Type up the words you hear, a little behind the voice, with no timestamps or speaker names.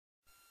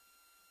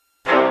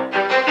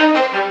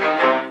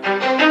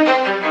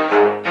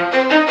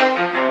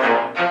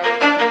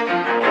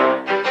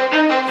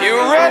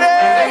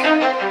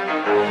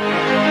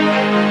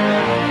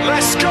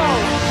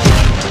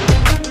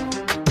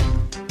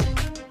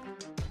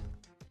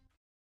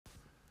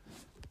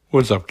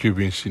What's up,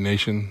 QBNC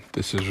Nation?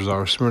 This is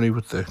Rosario Smyrny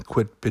with the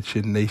Quit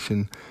Bitchin'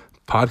 Nation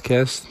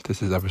podcast.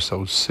 This is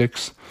episode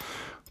 6.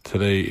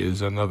 Today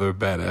is another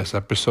badass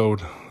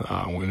episode.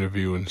 We're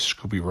interviewing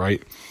Scooby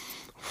Wright,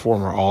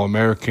 former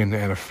All-American,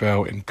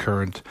 NFL, and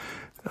current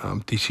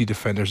DC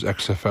Defenders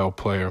XFL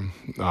player.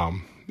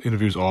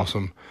 Interview's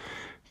awesome.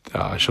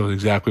 Shows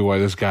exactly why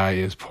this guy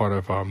is part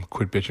of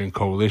Quit Bitchin'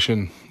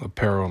 Coalition,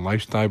 apparel and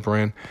lifestyle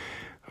brand.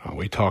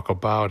 We talk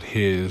about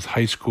his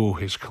high school,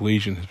 his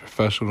collegiate, his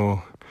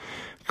professional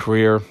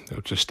career,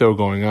 which is still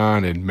going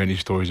on, and many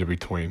stories in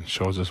between.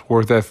 Shows his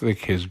work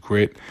ethic, his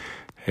grit,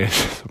 and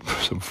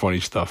some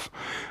funny stuff.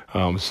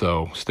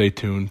 So stay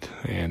tuned,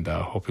 and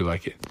hope you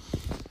like it.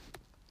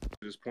 At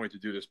this point to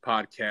do this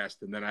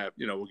podcast, and then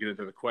we'll get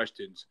into the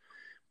questions.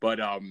 But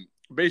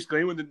basically,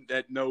 anyone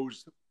that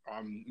knows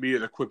me or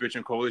the Quit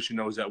Bitchin' Coalition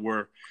knows that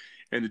we're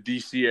in the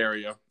DC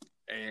area,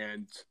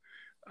 and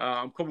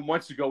a couple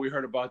months ago, we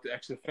heard about the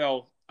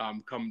XFL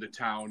coming to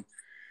town.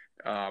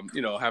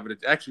 Having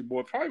it actually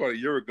probably about a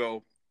year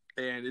ago.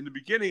 And in the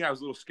beginning, I was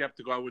a little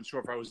skeptical. I wasn't sure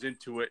if I was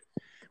into it.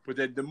 But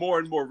then the more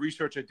and more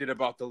research I did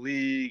about the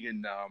league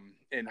and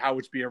how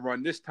it's being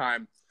run this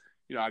time,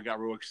 I got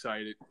real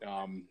excited.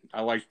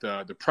 I like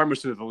the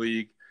premise of the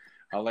league.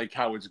 I like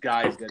how it's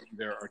guys that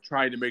either are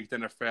trying to make the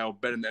NFL,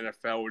 bet in the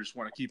NFL, or just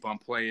want to keep on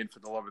playing for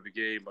the love of the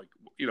game, like,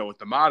 what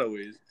the motto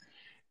is.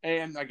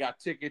 And I got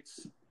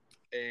tickets.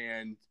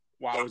 And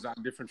while I was on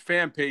different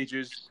fan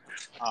pages,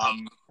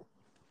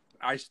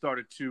 I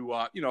started to,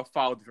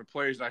 follow different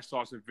players. And I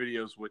saw some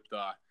videos with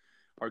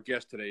our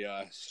guest today,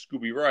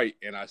 Scooby Wright.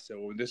 And I said,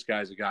 well, this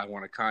guy's a guy I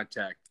want to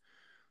contact.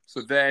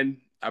 So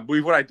then I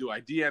believe what I do, I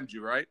DM'd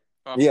you, right?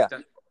 Yeah.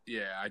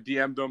 I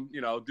DM'd him.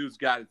 Dude's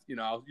got,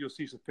 you'll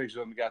see some pictures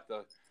of him. He got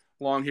the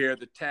long hair,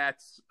 the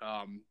tats,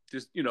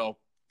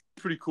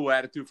 pretty cool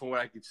attitude from what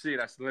I could see.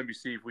 And I said, let me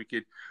see if we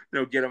could,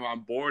 get him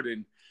on board.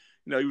 And,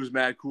 he was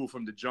mad cool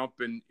from the jump.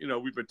 And,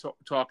 we've been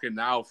talking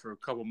now for a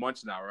couple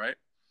months now, right?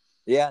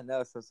 Yeah,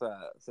 no, since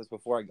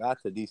before I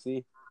got to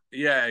DC.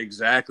 Yeah,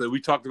 exactly.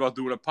 We talked about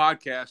doing a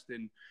podcast,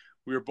 and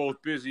we were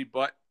both busy,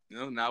 but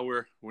now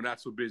we're not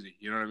so busy.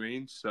 You know what I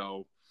mean?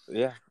 So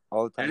yeah,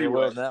 all the time in the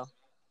world now.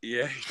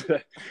 Yeah.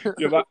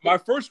 My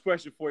first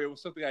question for you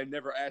was something I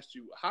never asked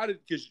you.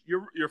 Because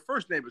your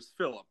first name is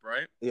Philip,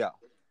 right? Yeah.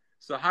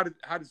 So how did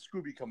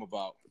Scooby come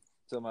about?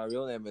 So my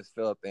real name is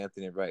Philip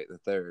Anthony Wright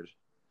III.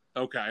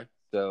 Okay.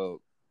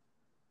 So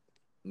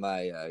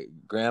my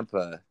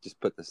grandpa, just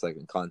put this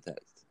in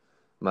context.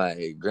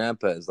 My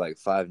grandpa is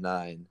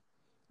 5'9",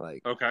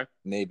 okay,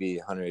 maybe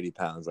 180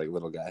 pounds,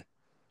 little guy.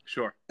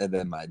 Sure. And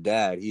then my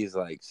dad, he's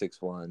 6'1",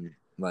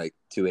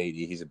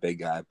 280. He's a big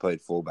guy.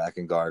 Played fullback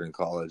and guard in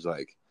college.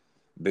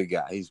 Big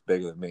guy. He's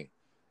bigger than me.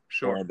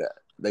 Sure. And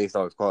they used to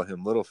always call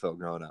him Little Phil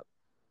growing up.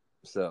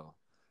 So,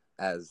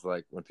 as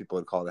when people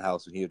would call the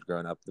house when he was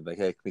growing up, they'd be like,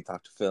 "Hey, can we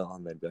talk to Phil?"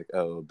 And they'd be like,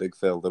 "Oh, Big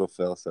Phil, Little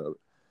Phil." So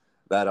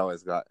that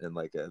always got in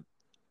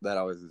that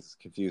always is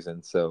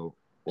confusing. So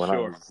when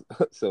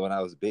I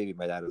was a baby,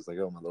 my dad was like,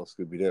 "Oh, my little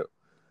Scooby Doo,"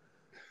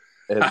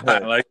 and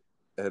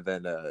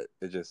then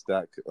it just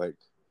stuck.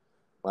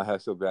 My high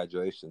school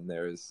graduation,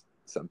 there was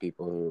some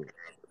people who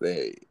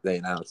they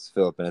announced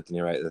Philip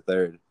Anthony Wright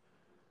III.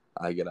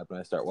 I get up and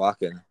I start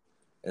walking,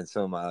 and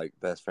some of my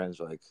best friends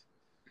were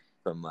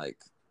from I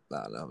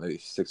don't know, maybe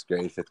 6th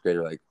grade, 5th grade,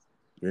 were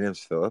 "Your name's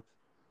Philip."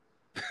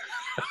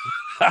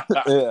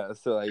 Yeah,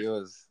 so it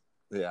was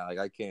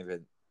I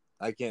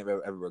can't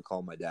ever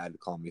recall my dad to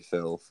call me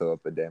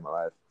Philip a day in my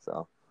life.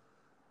 So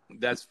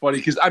that's funny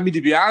because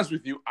to be honest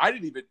with you, I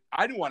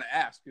didn't want to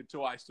ask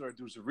until I started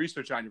doing some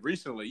research on you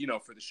recently,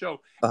 for the show.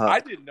 Uh-huh.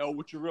 I didn't know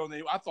what your real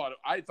name. I thought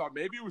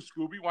maybe it was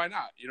Scooby. Why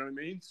not? You know what I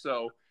mean?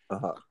 So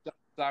that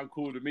sounds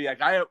cool to me.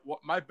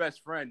 My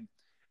best friend,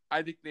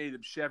 I think named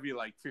him Chevy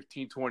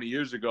 15, 20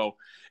 years ago,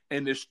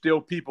 and there's still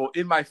people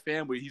in my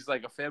family. He's a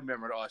family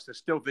member to us that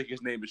still think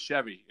his name is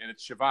Chevy, and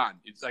it's Siobhan.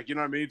 It's you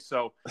know what I mean?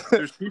 So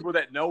there's people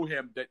that know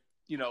him that.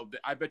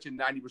 I bet you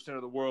 90%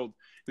 of the world,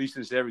 at least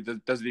in this area,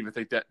 doesn't even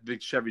think that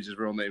Chevy's his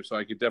real name. So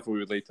I could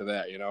definitely relate to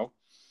that,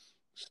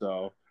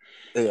 So,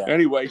 yeah.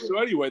 Anyway,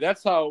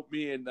 that's how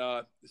me and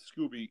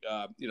Scooby,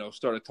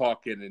 started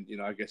talking. And,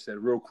 like I said,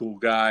 real cool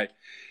guy.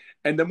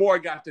 And the more I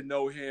got to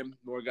know him,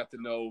 the more I got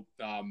to know,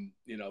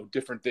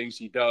 different things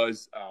he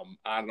does on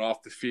and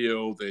off the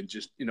field. And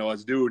just,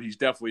 as a dude, he's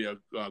definitely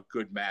a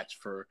good match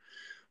for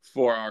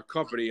our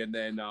company. And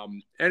then,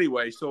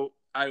 so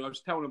I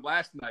was telling him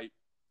last night,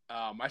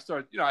 I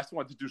started, I still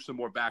wanted to do some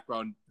more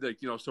background,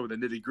 some of the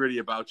nitty gritty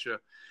about you.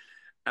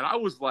 And I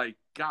was like,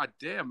 God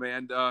damn,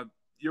 man,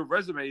 your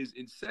resume is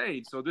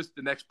insane. So the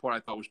next part I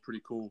thought was pretty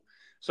cool.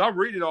 So I'm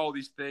reading all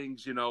these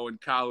things, in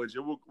college,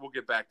 and we'll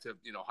get back to,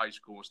 high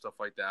school and stuff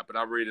like that. But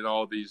I'm reading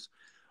all these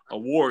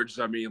awards.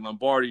 I mean,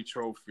 Lombardi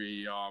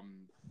Trophy,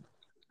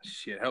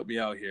 help me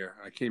out here.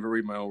 I can't even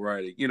read my own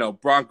writing.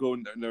 Bronco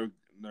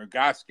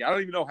Nurgoski. I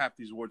don't even know half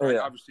these awards. Right?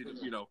 Obviously,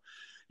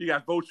 you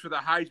got votes for the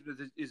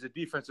Heisman is a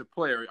defensive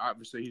player.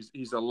 Obviously,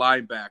 he's a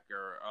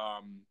linebacker.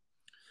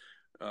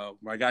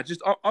 My God,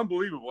 just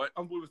unbelievable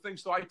thing.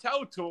 So I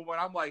tell it to him when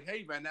I'm like,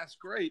 "Hey, man, that's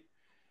great."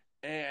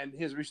 And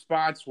his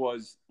response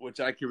was, which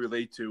I can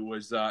relate to,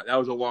 was that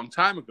was a long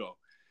time ago.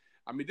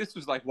 I mean, this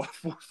was like, 4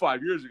 or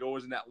 5 years ago. It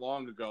wasn't that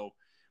long ago.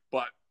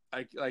 But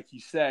like he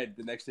said,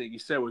 the next thing he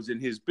said was in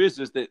his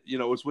business that,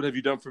 it's what have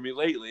you done for me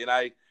lately? And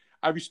I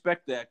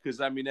respect that because,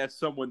 I mean, that's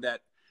someone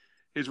that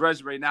his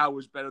resume now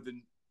is better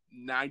than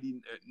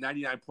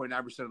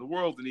 99.9% of the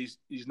world, and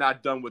he's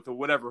not done with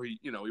whatever he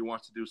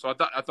wants to do. So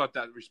I thought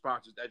that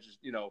response, that just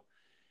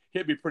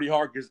hit me pretty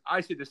hard because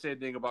I say the same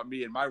thing about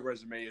me, and my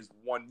resume is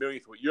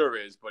 1/millionth what yours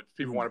is. But if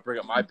people want to bring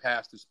up my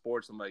past in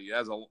sports, I'm like,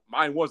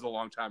 mine was a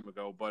long time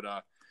ago, but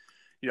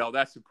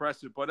that's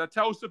impressive. But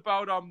tell us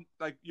about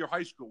like your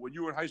high school. When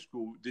you were in high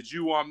school, did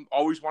you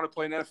always want to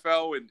play in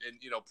NFL and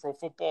pro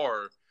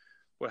football,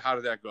 or how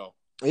did that go?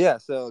 Yeah,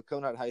 so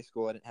coming out of high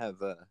school, I didn't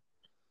have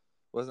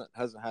wasn't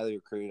highly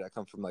recruited. I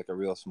come from like a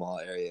real small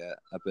area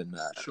up in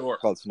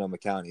called Sonoma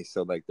County.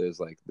 So like there's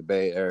like the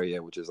Bay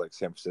Area, which is like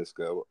San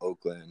Francisco,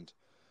 Oakland,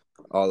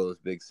 all those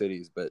big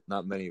cities, but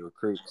not many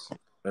recruiters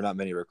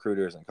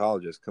and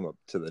colleges come up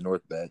to the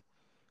North Bay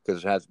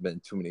because there hasn't been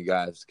too many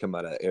guys come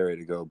out of that area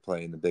to go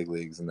play in the big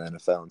leagues and the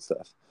NFL and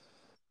stuff.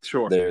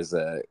 Sure. There's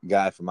a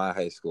guy from my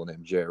high school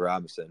named Jerry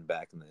Robinson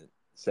back in the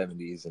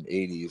 70s and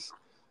 80s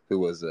who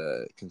was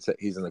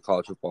he's in the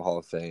College Football Hall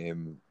of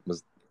Fame,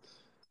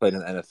 played in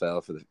the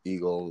NFL for the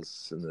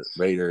Eagles and the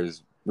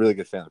Raiders. Really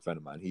good friend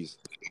of mine. He's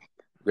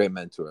a great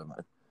mentor of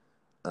mine.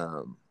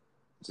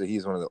 So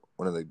he's one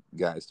of the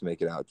guys to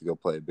make it out to go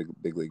play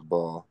big league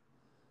ball.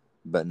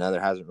 But now there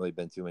hasn't really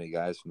been too many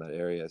guys from that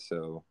area.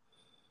 So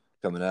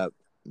coming up,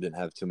 didn't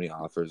have too many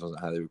offers.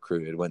 Wasn't highly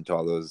recruited. Went to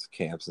all those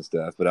camps and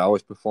stuff. But I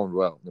always performed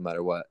well, no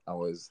matter what. I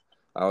always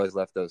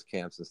left those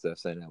camps and stuff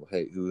saying,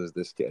 "Hey, who is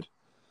this kid?"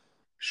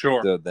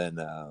 Sure. So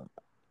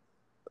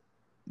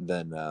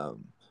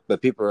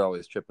but people are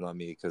always tripping on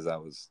me because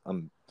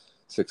I'm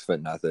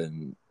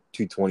 6'0",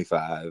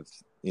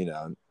 225,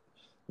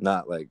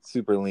 not like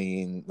super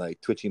lean, like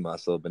twitchy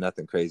muscle, but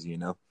nothing crazy,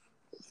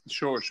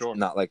 Sure.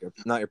 Not your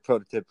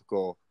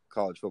prototypical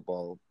college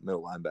football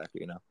middle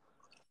linebacker,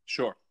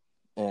 Sure.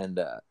 And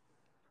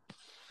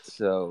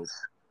so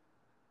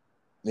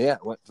yeah,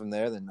 went from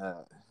there. Then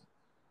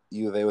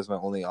U of A was my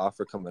only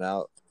offer coming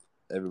out.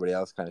 Everybody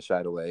else kind of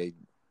shied away,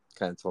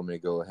 kind of told me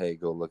to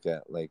go look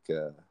at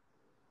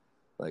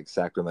like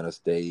Sacramento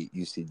State,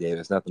 UC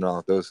Davis. Nothing wrong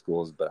with those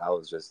schools, but I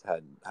was just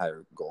had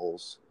higher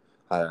goals,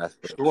 higher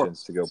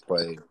aspirations to go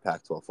play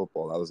Pac-12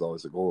 football. That was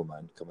always a goal of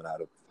mine coming out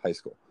of high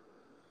school.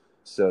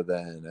 So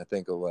then I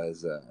think it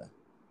was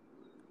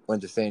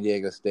went to San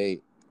Diego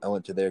State. I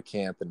went to their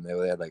camp, and they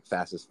had like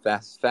fastest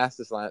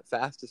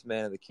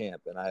man of the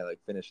camp, and I like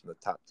finished in the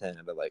top 10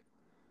 out of like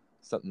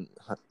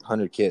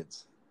 100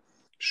 kids.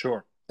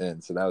 Sure.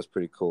 And so that was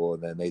pretty cool.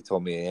 And then they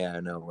told me, "Yeah, I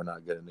know we're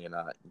not good, and you're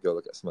not. Go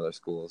look at some other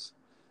schools."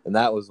 And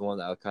that was one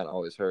that I kind of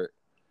always hurt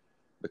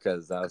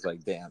because I was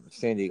like, damn,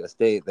 San Diego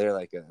State, they're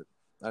like I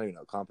don't even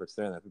know conference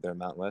they're in. I think they're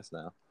Mountain West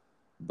now.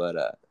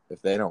 But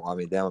if they don't want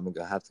me down, I'm going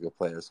to have to go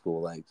play at a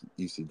school like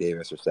UC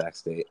Davis or Sac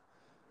State.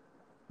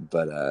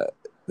 But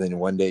then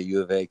one day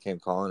U of A came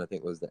calling. I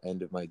think it was the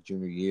end of my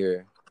junior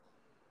year.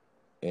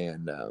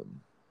 And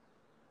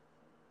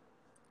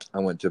I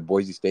went to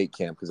Boise State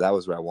camp because that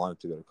was where I wanted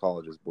to go to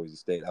college, was Boise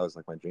State. That was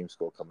like my dream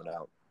school coming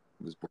out.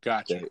 It was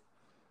Boise State.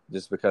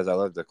 Just because I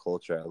loved the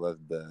culture. I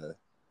loved the,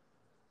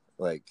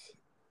 like,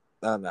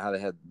 I don't know how they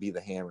had to be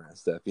the hammer and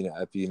stuff.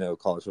 If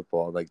college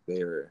football, like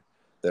they're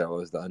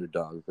always the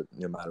underdog, but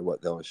no matter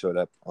what, they always showed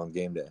up on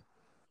game day.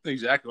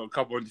 Exactly. A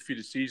couple of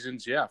undefeated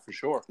seasons. Yeah, for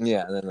sure.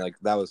 Yeah. And then like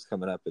that was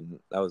coming up, and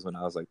that was when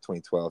I was like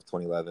 2012,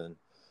 2011.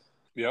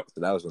 Yep.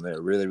 So that was when they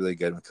were really, really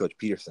good with Coach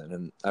Peterson.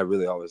 And I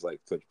really always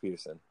liked Coach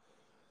Peterson.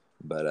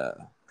 But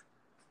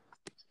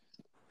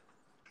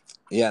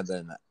yeah,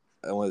 then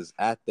I was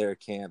at their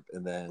camp,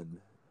 and then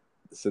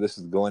so this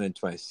was going into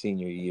my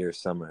senior year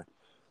summer.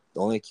 The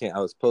only camp I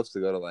was supposed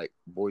to go to like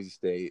Boise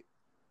State,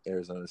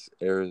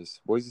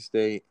 Boise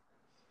State,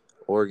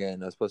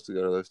 Oregon. I was supposed to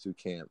go to those two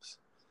camps,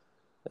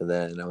 and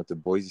then I went to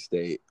Boise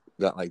State,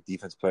 got like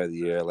defense player of the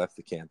year. I left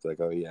the camp like,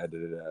 oh yeah,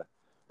 we're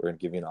gonna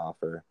give you an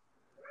offer,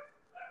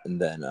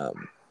 and then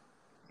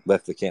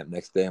left the camp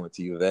next day. I went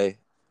to U of A.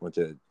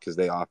 Because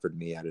they offered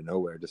me out of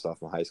nowhere just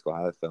off my high school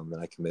highlight film. Then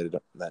I committed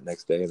that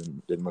next day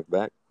and didn't look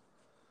back.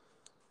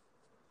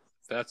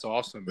 That's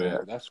awesome, man. Yeah.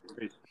 That's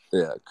great.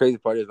 Yeah, crazy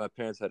part is my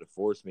parents had to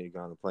force me to go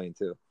on the plane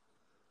too.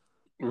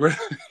 Really?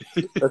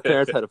 My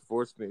parents had to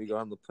force me to go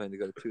on the plane to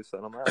go to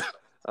Tucson. I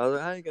was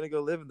like, I ain't gonna go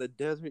live in the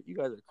desert. You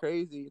guys are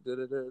crazy. Da,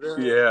 da, da, da.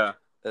 Yeah.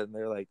 And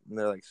they're like,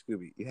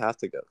 Scooby, you have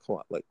to go. Come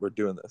on, like we're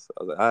doing this.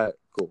 I was like, all right,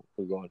 cool,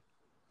 we're going.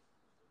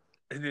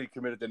 And then you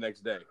committed the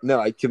next day. No,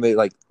 I committed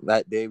like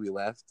that day we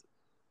left.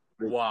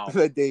 Wow.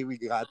 That day we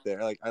got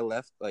there, like I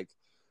left like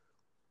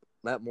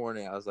that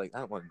morning. I was like, I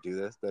don't want to do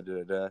this. Da,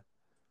 da, da, da.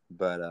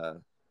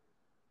 But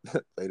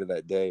later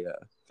that day,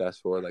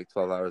 fast forward like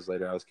 12 hours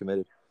later, I was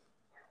committed.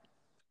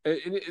 And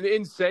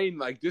insane,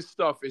 like this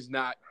stuff is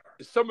not.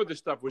 Some of the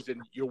stuff was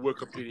in your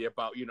Wikipedia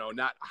about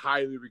not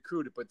highly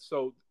recruited, but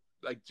so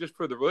like just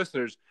for the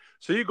listeners.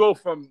 So you go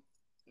from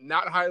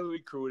not highly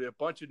recruited, a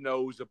bunch of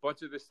no's, a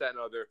bunch of this, that, and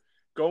other,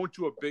 going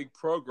to a big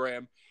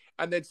program.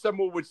 And then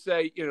someone would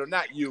say,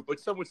 not you, but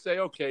someone would say,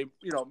 okay,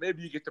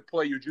 maybe you get to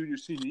play your junior,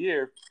 senior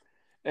year.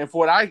 And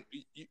for what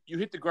you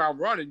hit the ground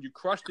running, you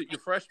crushed it your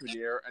freshman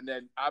year. And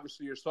then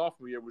obviously your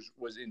sophomore year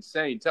was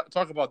insane.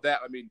 Talk about that.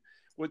 I mean,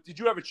 did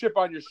you have a chip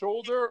on your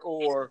shoulder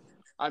or,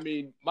 I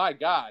mean, my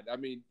God, I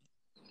mean,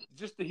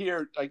 just to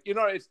hear, like,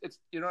 it's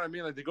you know what I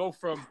mean? Like to go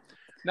from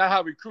not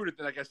how recruited,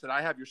 then like I said,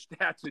 I have your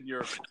stats and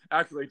your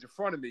accolades in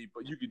front of me,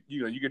 but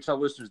you could tell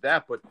listeners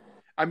that. But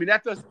I mean, I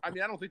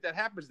don't think that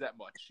happens that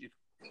much.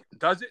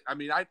 Does it? I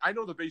mean, I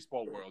know the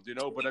baseball world,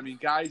 but I mean,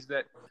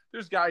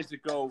 there's guys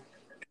that go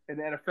in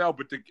the NFL,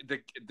 but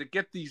to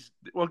get these,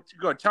 well,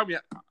 go ahead, tell me,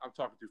 I'm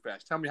talking too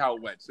fast. Tell me how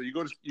it went. So you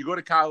go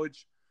to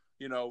college,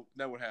 then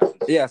what happens?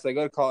 Yeah, so I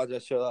go to college, I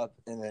show up,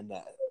 and then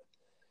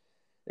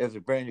it was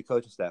a brand new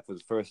coaching staff. It was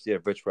the first year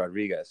of Rich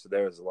Rodriguez, so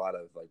there was a lot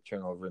of like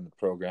turnover in the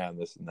program,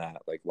 this and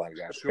that. Like a lot of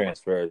guys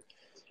transferred.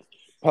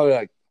 Probably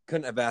like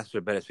couldn't have asked for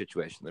a better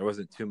situation. There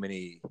wasn't too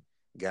many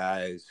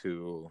guys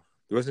who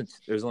we ran a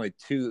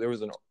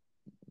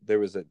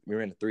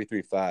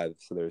 3-3-5,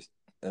 so there's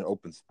an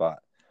open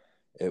spot.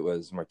 It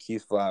was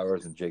Marquise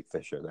Flowers and Jake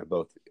Fisher. They're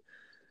both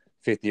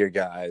fifth-year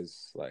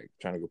guys, like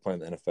trying to go play in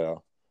the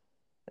NFL.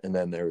 And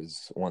then there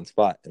was one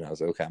spot, and I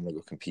was like, okay, I'm gonna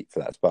go compete for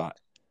that spot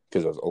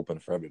because it was open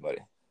for everybody.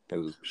 It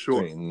was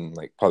between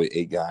like probably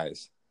 8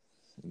 guys.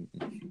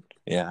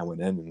 Yeah, I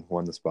went in and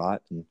won the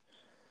spot, and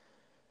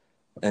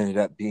ended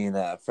up being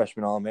a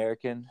freshman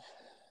All-American.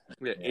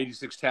 Yeah,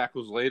 86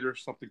 tackles later,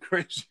 something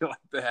crazy like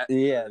that.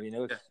 Yeah, I mean,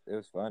 it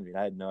was fun. I mean,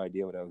 I had no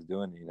idea what I was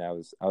doing. I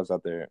was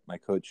out there. My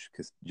coach,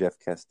 Jeff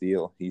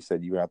Castile, he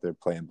said you were out there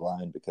playing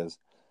blind because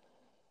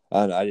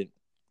I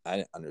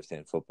didn't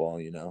understand football.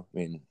 I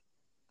mean,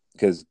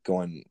 because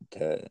going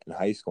to in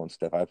high school and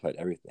stuff, I played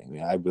everything. I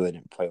mean, I really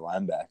didn't play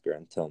linebacker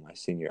until my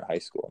senior year of high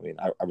school. I mean,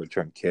 I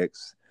returned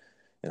kicks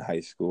in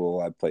high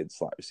school. I played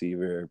slot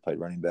receiver, played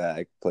running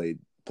back, played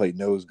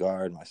nose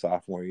guard my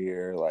sophomore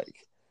year.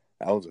 Like,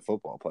 I was a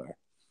football player.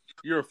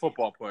 You're a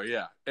football player,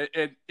 yeah.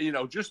 And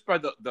just by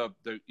the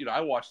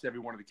I watched every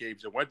one of the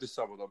games and went to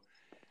some of them.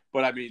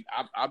 But I mean,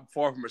 I'm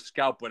far from a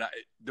scout, but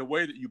the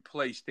way that you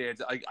play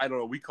stands. I don't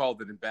know. We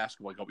called it in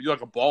basketball. You're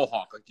like a ball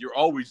hawk. Like you're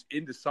always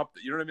into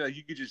something. You know what I mean?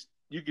 Like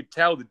you could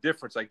tell the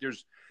difference. Like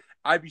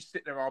I'd be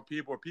sitting around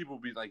people, or people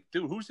would be like,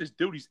 "Dude, who's this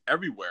dude? He's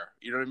everywhere."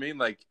 You know what I mean?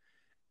 Like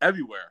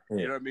everywhere. Yeah.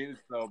 You know what I mean?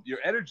 So your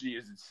energy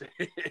is insane.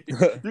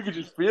 You could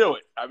just feel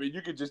it. I mean,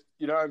 you could just,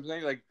 you know what I'm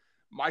saying? Like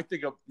I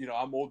think of,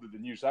 I'm older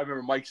than you, so I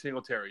remember Mike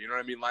Singletary. You know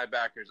what I mean?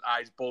 Linebackers,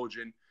 eyes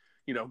bulging.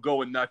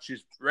 Going nuts,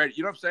 just ready.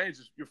 You know what I'm saying?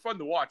 You're fun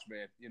to watch,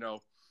 man.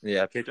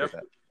 Yeah, I picture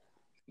that.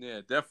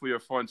 Yeah, definitely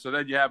are fun. So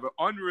then you have an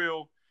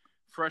unreal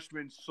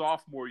freshman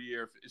sophomore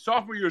year.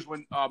 Sophomore year is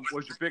when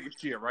was your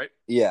biggest year, right?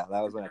 Yeah,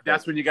 that was when.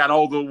 That's when you got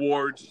all the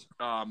awards.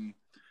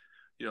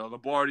 The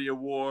Barty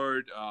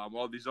Award,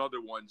 all these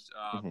other ones,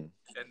 and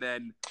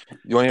then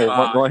you want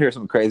to hear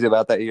something crazy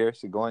about that year?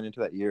 So going into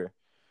that year,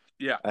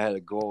 yeah, I had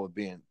a goal of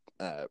being.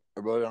 I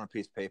wrote it on a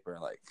piece of paper.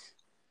 Like,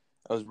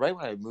 I was right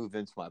when I moved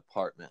into my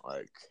apartment.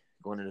 Like.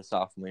 Going into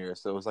sophomore year,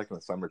 so it was like in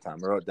the summertime.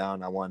 I wrote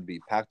down I wanted to be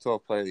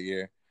Pac-12 Player of the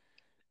Year,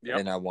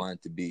 and I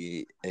wanted to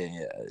be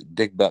a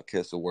Dick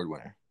Butkus Award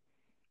winner.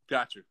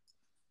 Gotcha.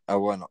 I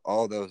won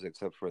all those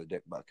except for the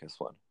Dick Butkus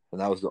one, and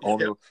that was the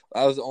only. Yep.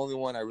 That was the only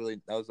one That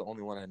was the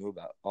only one I knew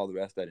about. All the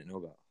rest I didn't know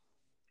about.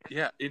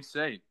 Yeah,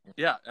 insane.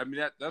 Yeah, I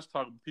mean that's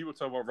talking. People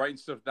talk about writing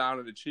stuff down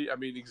in the cheat. I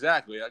mean,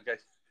 exactly.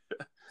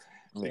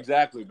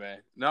 Exactly, man.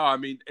 No, I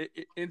mean,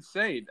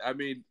 insane. I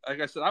mean,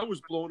 like I said, I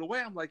was blown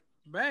away. I'm like,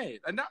 man,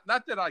 and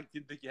not that I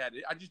didn't think you had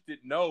it. I just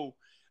didn't know.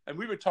 And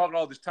we've been talking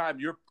all this time.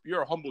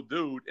 You're a humble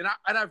dude,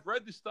 and I've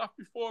read this stuff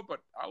before, but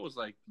I was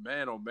like,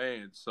 man, oh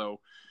man. So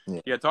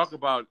yeah, talk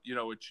about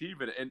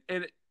achieving it,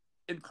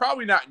 and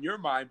probably not in your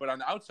mind, but on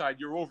the outside,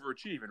 you're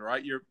overachieving,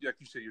 right? You're like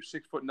you said, you're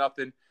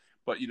 6'0",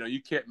 but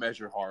you can't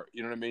measure heart.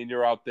 You know what I mean?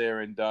 You're out there,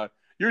 and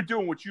you're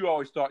doing what you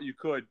always thought you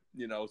could.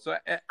 So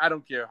I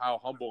don't care how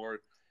humble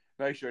or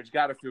nice sure it's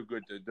got to feel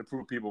good to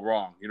prove people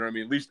wrong. You know what I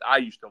mean? At least I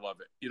used to love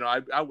it.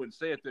 I wouldn't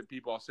say it to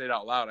people. I'll say it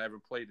out loud. I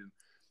haven't played in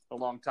a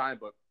long time,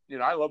 but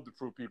I love to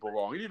prove people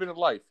wrong, even in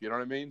life. You know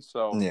what I mean?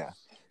 So yeah,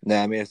 no,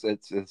 I mean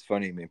it's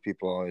funny. I mean,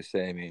 people always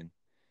say, I mean,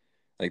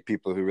 like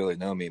people who really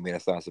know me. I mean,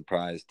 it's not a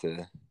surprise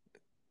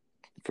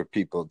for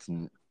people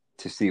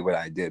to see what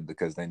I did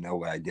because they know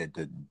what I did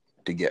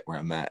to get where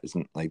I'm at.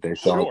 Isn't like they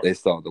saw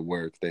the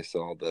work, they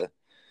saw the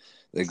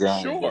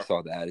grind, they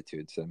saw the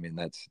attitude. So I mean,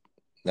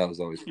 that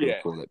was always pretty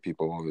cool that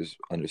people always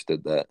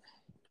understood that.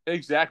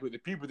 Exactly. The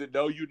people that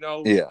know,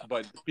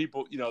 but the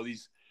people,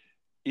 these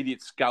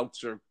idiot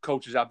scouts or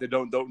coaches out there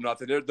don't know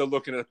nothing. They're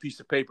looking at a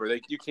piece of paper.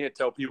 You can't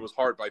tell people's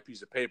heart by a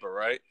piece of paper,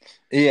 right?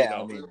 Yeah.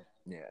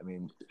 I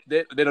mean,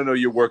 they don't know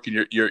you're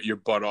working your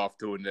butt off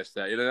doing this,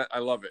 that. I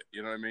love it.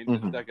 You know what I mean?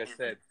 Mm-hmm. Like I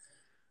said,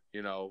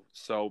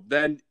 so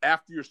then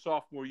after your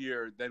sophomore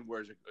year, then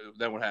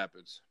what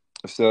happens?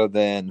 So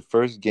then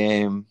first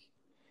game,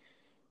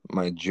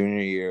 my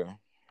junior year,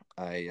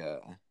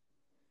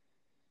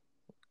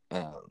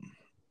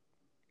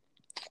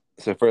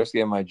 So first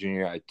game of my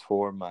junior year, I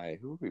tore my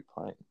who were we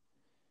playing?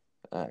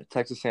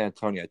 Texas San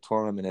Antonio. I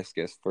tore my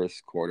meniscus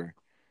first quarter,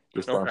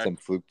 just on Okay. some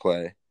fluke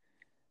play,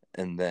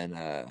 and then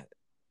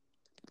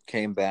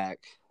came back.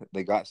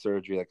 They got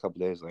surgery a couple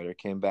days later.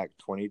 Came back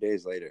 20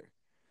 days later.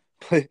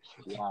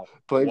 Wow.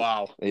 Played,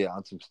 Wow. yeah,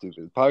 on some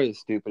stupid, probably the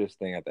stupidest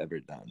thing I've ever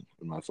done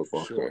in my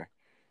football Sure. career.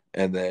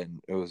 And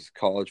then it was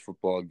college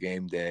football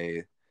game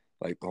day.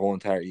 Like the whole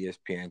entire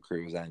ESPN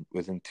crew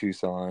was in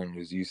Tucson. It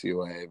was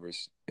UCLA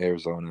versus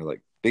Arizona,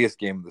 like biggest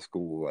game of the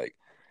school, like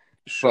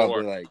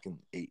probably Sure. like in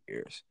 8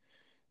 years.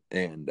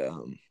 And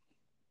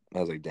I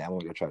was like, damn, I'm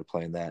gonna go try to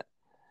play in that.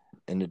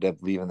 Ended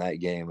up leaving that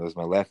game. It was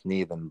my left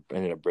knee, then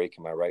ended up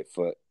breaking my right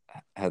foot.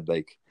 I had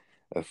like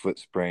a foot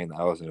sprain.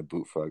 I was in a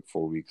boot for like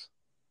 4 weeks.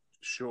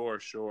 Sure.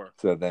 Sure.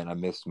 So then I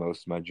missed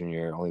most of my junior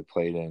year. Only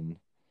played in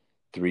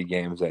 3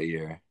 games that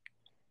year.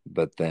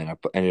 But then I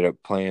ended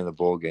up playing the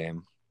bowl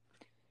game.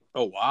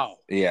 Oh, wow.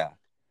 Yeah.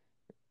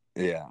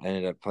 Yeah. I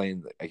ended up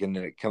playing. I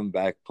ended up coming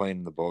back playing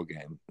in the bowl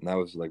game. And that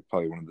was like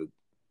probably one of the.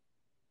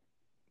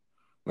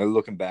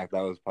 Looking back,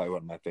 that was probably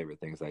one of my favorite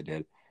things I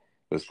did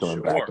was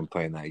coming back and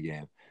playing that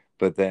game.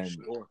 But then,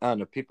 I don't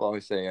know, people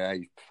always say,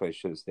 you probably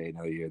should have stayed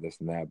another year, this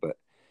and that. But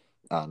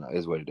I don't know, it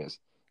is what it is.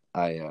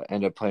 I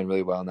ended up playing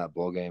really well in that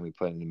bowl game. We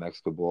played in the New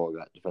Mexico Bowl,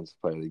 got defensive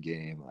player of the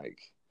game. Like,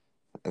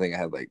 I think I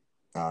had like,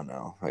 I don't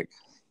know, like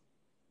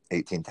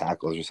 18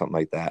 tackles or something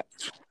like that.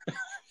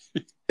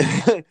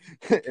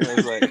 It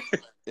was like,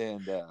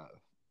 and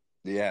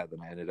yeah, then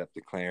I ended up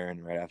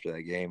declaring right after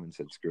that game and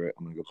said, screw it,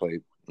 I'm gonna go play.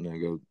 I'm gonna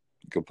go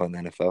play in the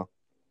NFL.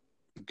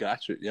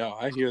 Gotcha. Yeah,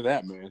 I hear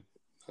that, man.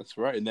 That's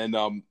right. And then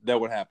then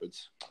what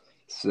happens?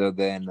 So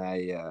then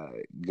I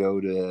go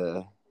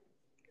to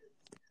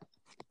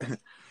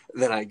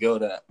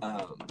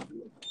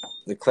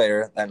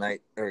declare that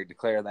night or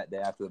declare that day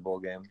after the bowl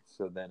game.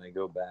 So then I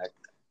go back,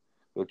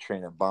 go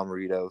train at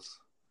Bomberitos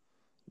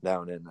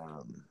down in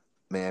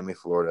Miami,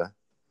 Florida.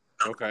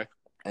 Okay.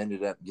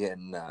 Ended up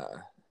getting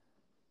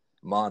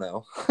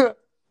mono.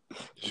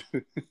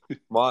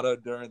 Mono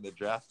during the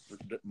draft,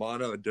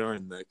 mono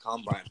during the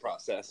combine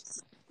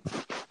process.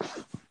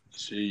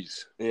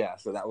 Jeez. Yeah,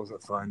 so that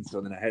wasn't fun.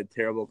 So then I had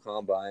terrible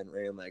combine,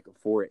 ran like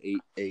a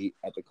 4.88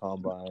 at the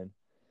combine.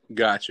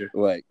 Gotcha.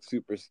 Like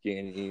super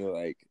skinny,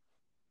 like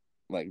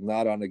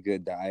not on a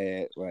good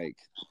diet, like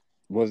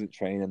wasn't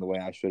training the way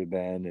I should have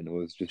been, and it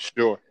was just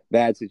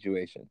bad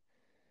situation.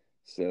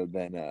 So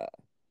then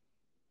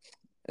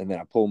and then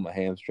I pulled my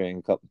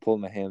hamstring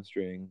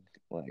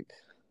like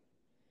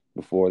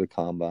before the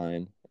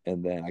combine,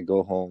 and then I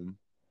go home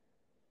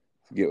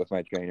to get with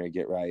my trainer,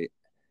 get right.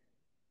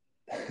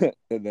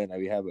 And then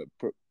we have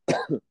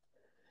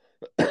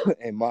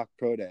a mock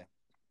pro day.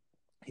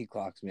 He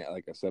clocks me at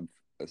like a sub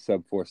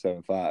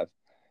 4.75,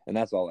 and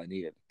that's all I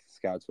needed.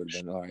 Scouts would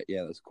have been all right.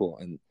 Yeah, that's cool.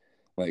 And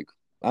like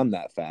I'm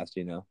that fast,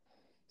 you know.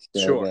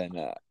 So then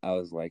I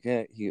was like,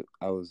 my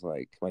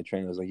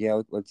trainer was like,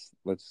 yeah, let's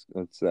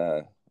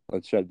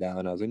shut it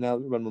down. I was like, no,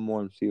 let's run one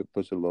more and see it,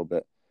 push it a little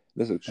bit.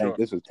 This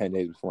was 10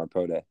 days before my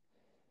pro day.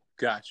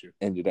 Gotcha.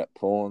 Ended up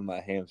pulling my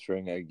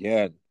hamstring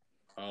again.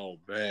 Oh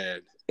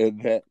man.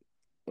 And that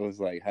was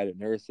like had to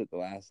nurse it the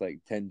last like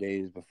 10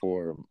 days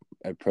before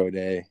my pro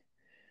day.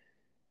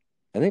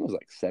 I think it was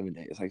like 7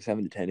 days, like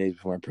 7 to 10 days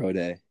before my pro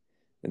day,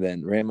 and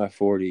then ran my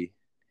 40,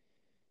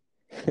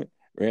 and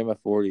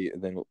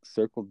then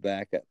circled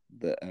back at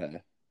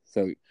the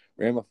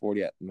ran my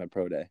 40 at my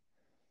pro day,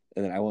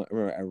 and then I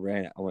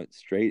went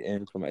straight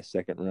in for my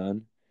second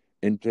run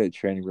into the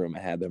training room. I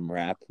had them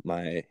wrap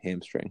my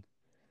hamstring.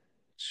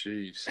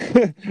 Jeez.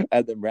 I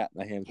had them wrap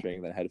my hamstring,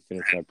 and then I had to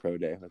finish my pro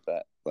day with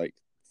that like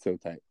so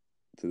tight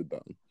to the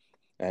bone.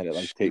 I had it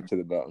like taped to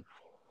the bone.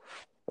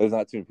 There's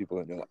not too many people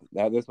that know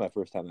that. This is my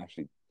first time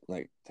actually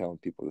like telling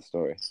people the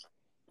story.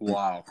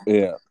 Wow.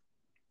 Yeah.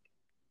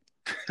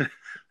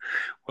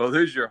 Well,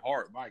 there's your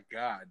heart. My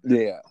God.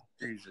 Yeah.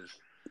 Jesus.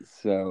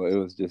 So it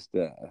was just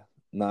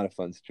not a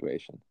fun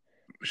situation.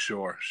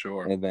 Sure.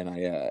 And then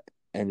I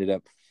ended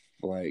up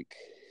like,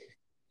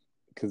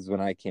 because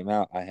when I came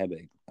out, I had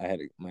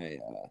my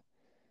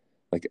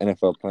like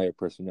NFL player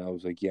personnel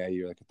was like, yeah,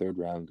 you're like a third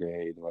round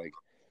grade. Like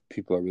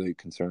people are really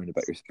concerned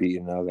about your speed,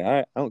 and I was like,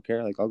 I don't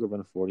care. Like I'll go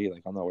run a 40.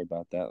 Like I'm not worried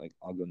about that. Like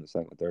I'll go in the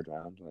second, third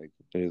round. Like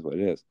it is what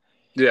it is.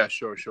 Yeah,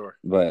 sure.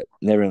 But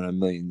never in a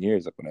million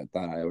years, like when I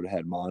thought I would have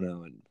had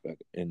mono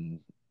and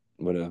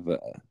would have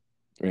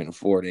ran a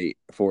 4.8,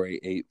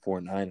 4.88,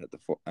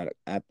 4.9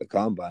 at the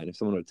combine. If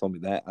someone would have told me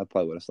that, I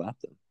probably would have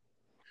slapped them.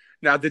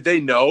 Now, did they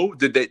know?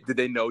 Did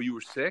they know you were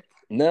sick?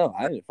 No,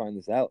 I didn't find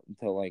this out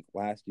until like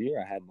last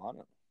year. I had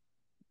mono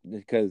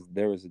because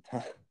there was a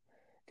time.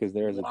 Because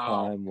there was a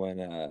time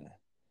when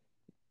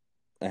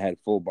I had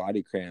full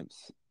body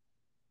cramps.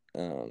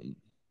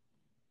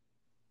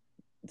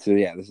 So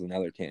yeah, this is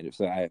another tangent.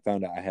 So I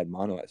found out I had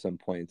mono at some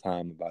point in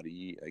time about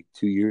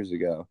 2 years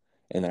ago,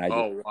 and then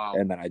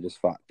I just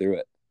fought through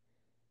it.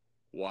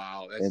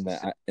 Wow, that's and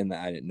insane.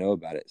 that I didn't know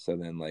about it. So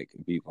then like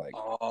be like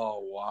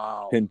Oh,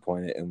 wow.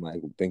 pinpoint it and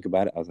like think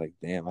about it. I was like,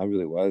 damn, I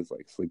really was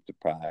like sleep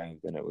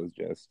deprived, and it was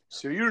just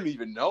So you didn't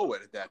even know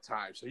it at that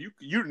time. So you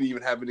didn't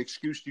even have an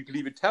excuse you could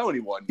even tell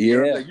anyone. You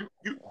know what I'm yeah.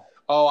 saying?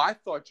 Oh, I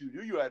thought you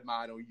knew you had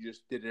mono. You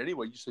just did it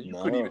anyway. So you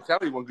couldn't even No, tell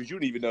anyone because you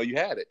didn't even know you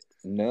had it.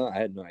 no, I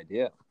had no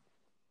idea.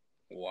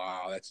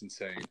 Wow, that's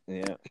insane.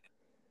 Yeah,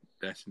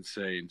 That's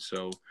insane.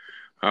 So,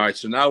 all right.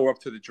 So now we're up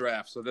to the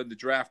draft. So then the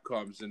draft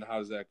comes, and how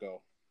does that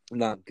go?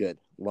 not good.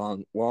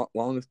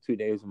 Longest 2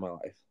 days of my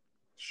life.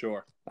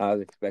 Sure. I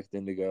was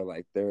expecting to go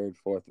like third,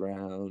 fourth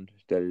round.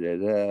 Da da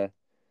da.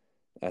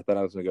 I thought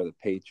I was gonna go to the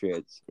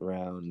Patriots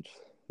around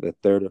the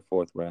third or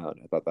fourth round.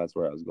 I thought that's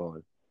where I was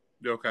going,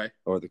 Okay.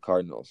 or the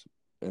Cardinals.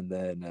 And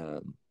then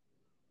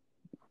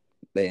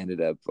they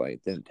ended up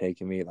like didn't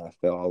taking me, and I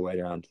fell all the way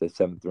down to the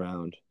seventh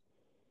round,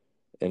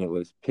 and it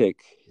was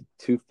pick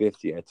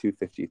 250 at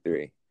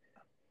 253.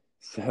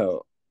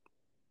 So,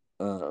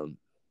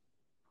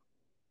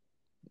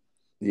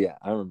 yeah,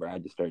 I remember I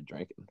just started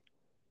drinking.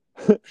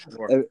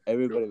 Sure.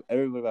 Everybody,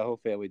 my whole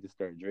family just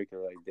started drinking.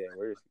 We're like, damn,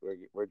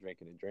 we're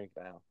drinking a drink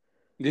now.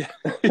 Yeah.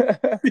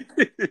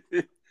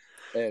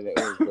 And it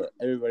was,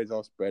 everybody's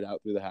all spread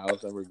out through the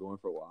house, and we're going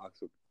for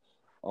walks with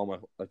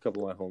a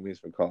couple of my homies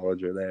from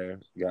college are there,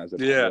 guys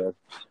that Yeah.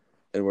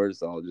 and we're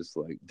just all just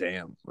like,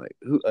 damn, like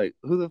who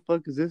the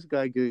fuck is this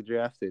guy getting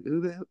drafted?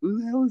 Who the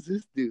hell is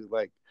this dude?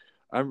 Like,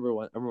 I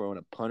remember when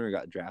a punter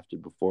got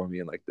drafted before me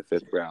in like the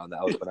fifth round.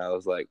 That was when I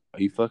was like,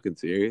 are you fucking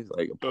serious?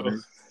 Like a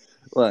punter?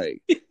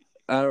 Like,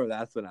 I don't know.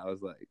 That's when I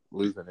was like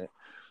losing it.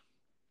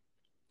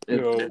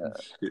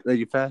 Like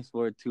you fast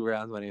forward 2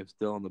 rounds, my name's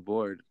still on the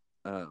board.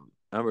 I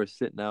remember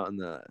sitting out in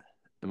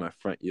my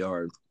front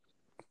yard,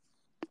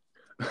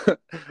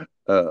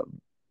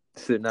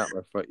 sitting out in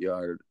my front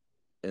yard,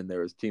 and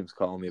there was teams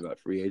calling me about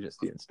free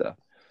agency and stuff.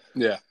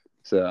 Yeah.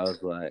 So I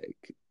was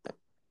like,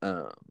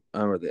 I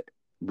remember that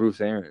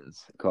Bruce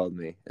Arians called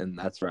me, and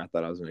that's where I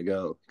thought I was going to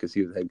go because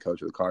he was the head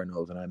coach of the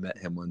Cardinals, and I met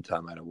him one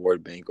time at a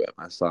award banquet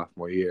my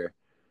sophomore year.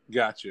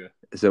 Gotcha.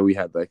 So we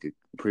had like a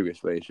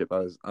previous relationship. I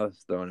was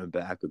throwing him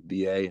back with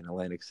BA in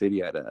Atlantic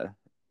City at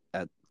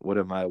one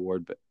of my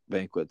award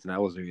banquets, and I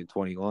wasn't even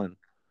 21.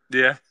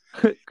 Yeah.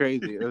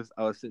 Crazy.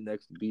 I was sitting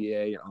next to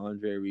BA and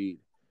Andre Reed,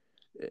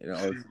 and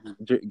I was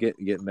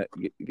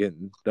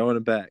getting throwing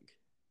it back.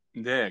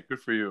 Yeah.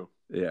 Good for you.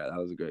 Yeah, that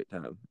was a great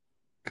time.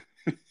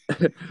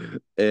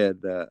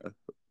 And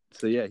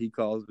so yeah, he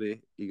calls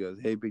me. He goes,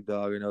 "Hey, big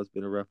dog, I know it's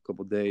been a rough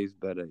couple days,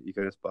 but you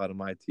got a spot on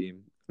my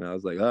team." And I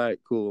was like, "All right,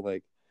 cool.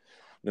 Like,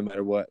 no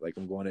matter what, like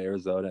I'm going to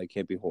Arizona. I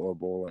can't be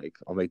horrible. Like,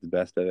 I'll make the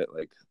best of it.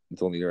 Like,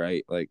 it's only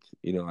right. Like,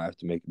 I have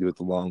to do it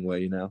the long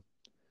way.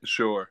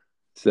 Sure.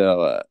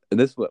 So, and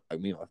this is what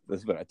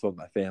I told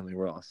my family.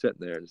 We're all sitting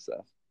there and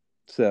stuff.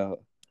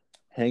 So,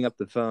 hang up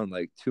the phone.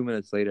 Like 2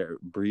 minutes later,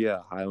 Bria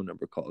Ohio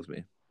number calls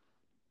me,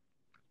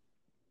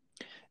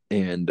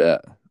 and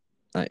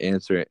I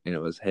answer it, and it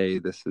was, "Hey,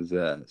 this is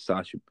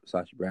Sacha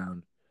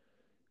Brown,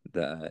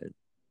 the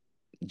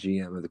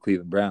GM of the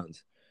Cleveland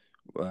Browns.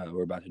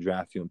 We're about to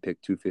draft you and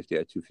pick 250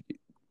 at 250,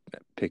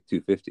 pick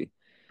 250."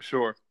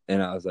 Sure.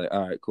 And I was like,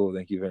 "All right, cool,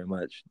 thank you very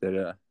much."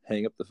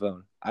 Hang up the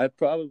phone. I'd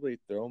probably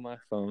throw my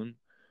phone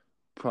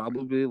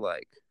probably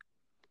like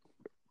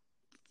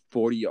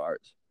 40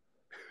 yards.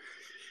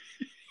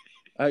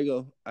 I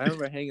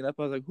remember hanging up.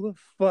 I was like, "Who the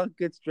fuck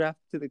gets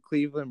drafted to the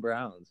Cleveland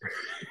Browns?"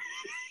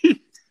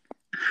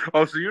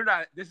 Oh, so you're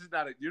not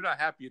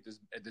happy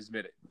at this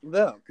minute?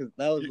 No, because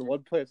that was the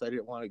one place I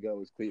didn't want to go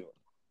was Cleveland.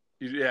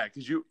 Yeah,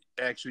 because you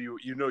actually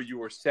you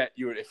were set.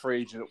 You were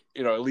afraid,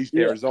 at least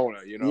Arizona.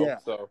 Yeah.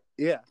 So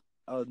yeah,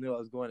 I knew I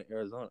was going to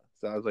Arizona,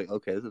 so I was like,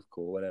 okay, this is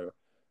cool, whatever.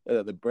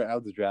 The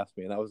Browns drafted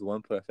me, and that was the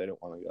one place I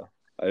didn't want to go.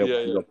 I didn't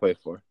want to go play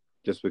for,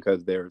 just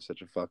because they were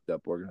such a fucked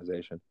up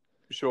organization.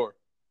 Sure.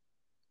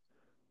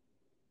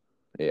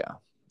 Yeah.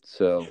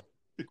 So.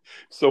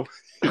 So.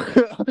 and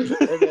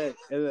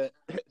then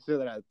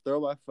I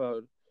throw my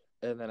phone,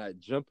 and then I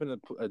jump in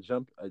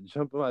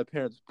my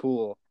parents'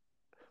 pool,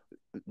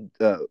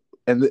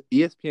 and the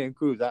ESPN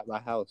crew is at my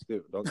house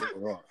too. Don't get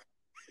me wrong.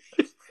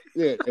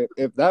 Yeah,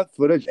 if that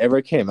footage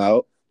ever came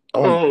out,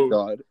 oh my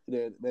god,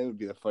 that would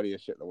be the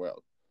funniest shit in the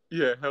world.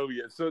 Yeah, hell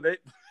yeah. So did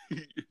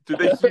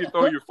they see you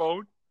throw your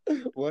phone?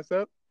 What's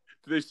up?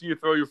 Did they see you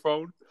throw your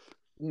phone?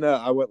 No,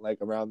 I went like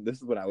around. This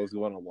is when I was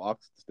going on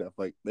walks and stuff.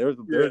 Like there was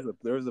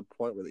a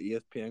point where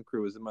the ESPN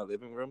crew was in my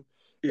living room,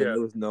 and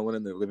there was no one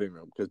in their living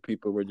room because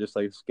people were just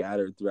like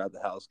scattered throughout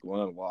the house,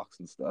 going on walks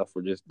and stuff.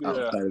 We're just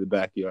outside of the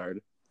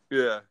backyard.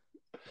 Yeah,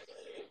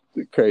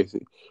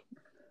 crazy.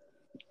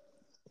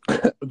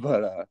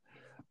 But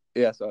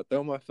yeah. So I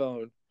throw my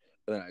phone,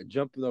 and then I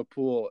jump in the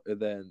pool, and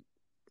then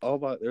all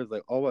my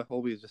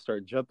homies just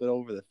start jumping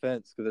over the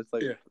fence because it's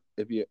like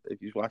if you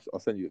watch, I'll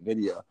send you a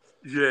video.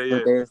 Yeah.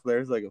 But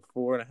there's like a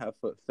 4.5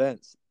 foot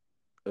fence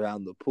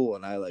around the pool,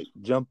 and I like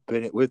jump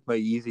in it with my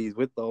Yeezys,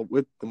 with the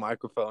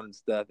microphone and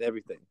stuff,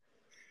 everything.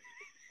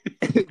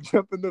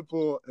 Jump in the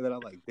pool, and then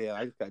I'm like, damn,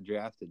 I just got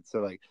drafted.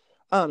 So like,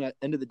 I don't know.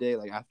 End of the day,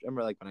 like after I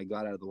remember, like when I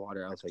got out of the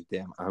water, I was like,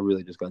 damn, I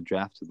really just got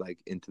drafted like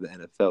into the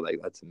NFL. Like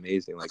that's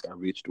amazing. Like I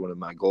reached one of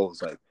my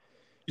goals. Like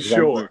because I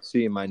remember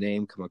seeing my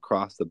name come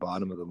across the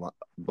bottom of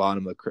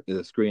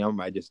the screen. I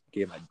remember I just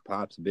gave my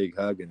pops a big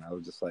hug, and I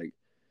was just like,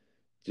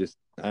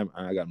 I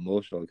got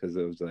emotional because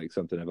it was like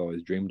something I've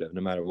always dreamed of. No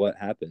matter what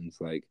happens,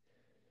 like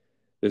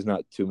there's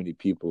not too many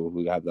people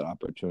who have the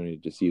opportunity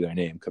to see their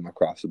name come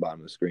across the bottom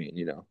of the screen.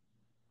 You know.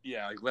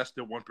 Yeah, like less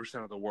than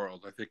 1% of the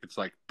world. I think it's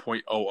like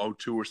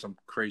 0.002 or some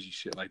crazy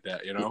shit like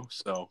that, you know?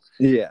 So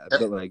yeah,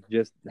 but like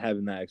just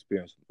having that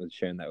experience with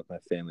sharing that with my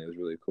family was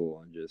really cool,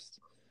 and just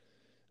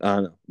I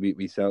don't know,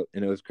 we felt,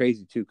 and it was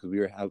crazy too because we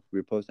were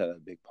supposed to have a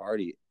big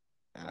party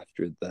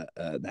after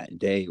that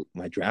day,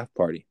 my draft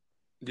party.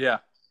 Yeah.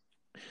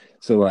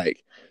 So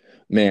like,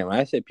 man, when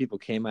I say people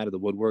came out of the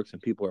woodworks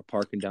and people are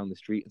parking down the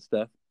street and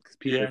stuff,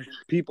 because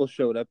people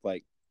showed up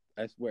like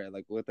I swear,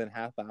 like within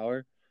half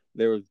hour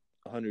there was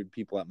 100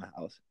 people at my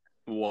house.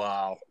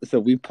 Wow. So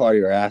we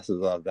partied our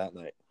asses off that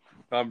night.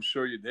 I'm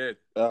sure you did.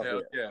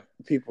 Oh, yeah.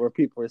 People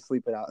were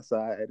sleeping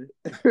outside.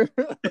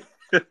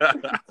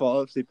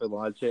 Fall asleep in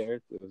lawn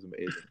chairs. It was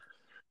amazing.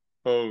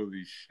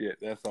 Holy shit.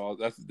 That's all.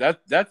 That's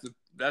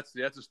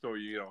a story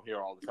you don't hear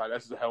all the time.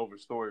 That's a hell of a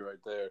story right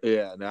there.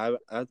 Yeah, no,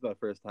 that's my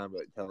first time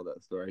like telling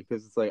that story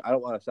because it's like I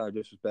don't want to sound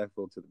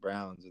disrespectful to the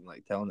Browns and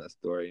like telling that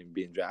story and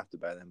being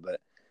drafted by them,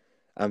 but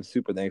I'm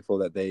super thankful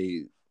that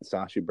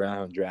Sashi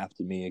Brown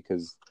drafted me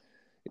because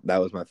that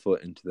was my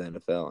foot into the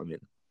NFL. I mean,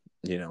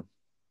 you know.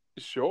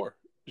 Sure.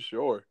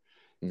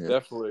 Yeah.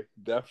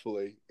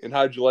 Definitely. And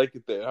how'd you like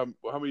it there? How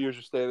many years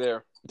did you stay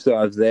there? So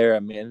I was there. I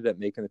ended up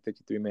making the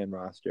 53-man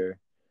roster.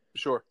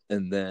 Sure.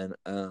 And then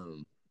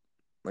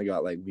I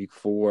got like week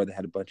 4. They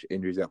had a bunch of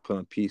injuries. Got put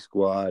on P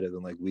squad, and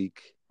then like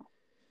week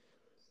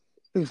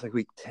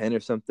 10 or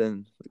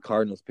something. The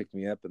Cardinals picked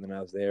me up, and then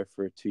I was there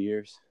for 2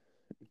 years.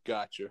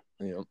 Gotcha.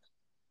 You know,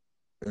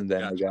 and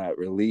then I got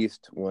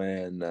released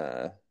when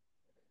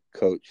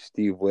Coach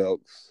Steve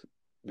Wilkes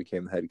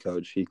became the head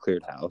coach. He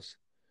cleared house.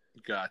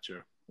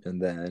 Gotcha.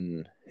 And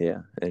then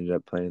ended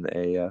up playing the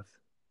AAF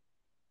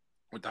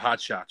with the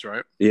Hot Shots,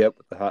 right? Yep,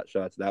 with the Hot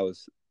Shots. That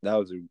was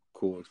a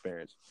cool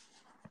experience.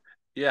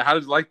 Yeah, how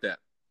did you like that?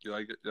 You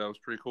like it? That was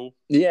pretty cool.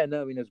 Yeah,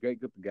 no, I mean it was a great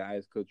group of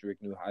guys. Coach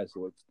Rick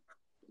Neuheisel, it's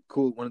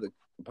cool. One of the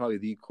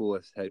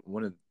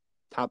one of the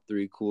top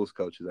 3 coolest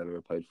coaches I've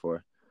ever played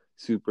for.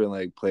 Super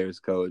like players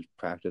coach,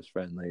 practice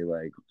friendly,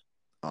 like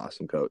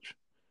awesome coach.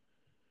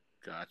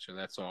 Gotcha,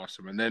 that's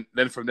awesome. And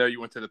then from there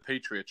you went to the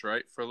Patriots,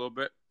 right, for a little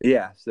bit?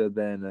 Yeah, so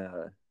then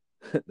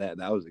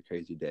that was a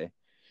crazy day.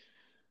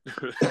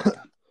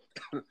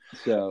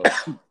 So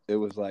it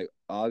was like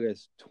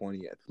August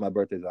 20th. My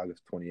birthday's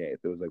August 28th.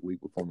 It was like a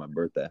week before my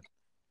birthday.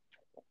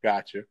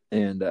 Gotcha.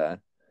 And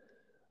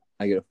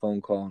I get a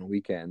phone call on a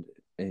weekend,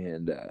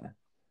 and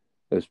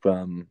it was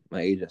from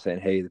my agent saying,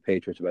 "Hey, the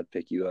Patriots are about to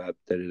pick you up.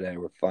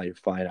 We're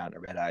flying out in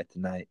a red eye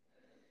tonight."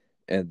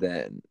 And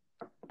then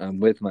I'm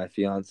with my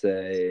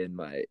fiance and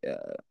my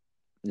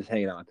just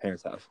hanging out at my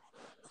parents' house,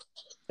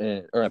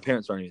 or my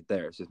parents aren't even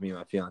there. It's just me and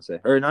my fiance,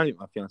 or not even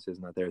my fiance is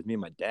not there. It's me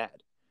and my dad.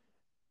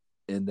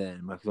 And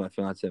then my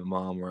fiance and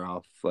mom were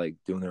off like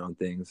doing their own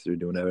things. They're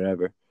doing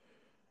whatever.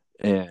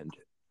 And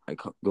I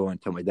go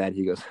and tell my dad.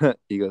 He goes, "Want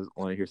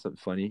to hear something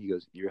funny?" He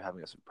goes, "You're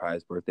having a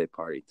surprise birthday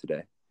party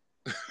today."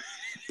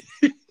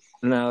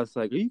 And I was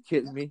like, "Are you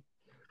kidding me?"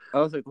 I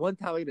was like, "One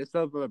time I get to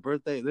celebrate my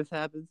birthday, and this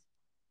happens."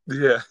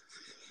 Yeah.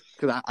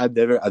 Because I've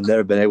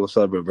never been able to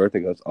celebrate a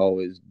birthday. It's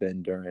always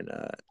been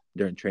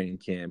during training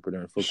camp or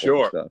during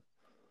football and stuff.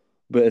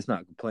 But it's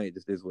not a complaint. It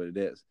just is what it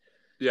is.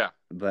 Yeah.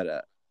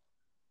 But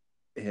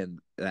and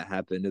that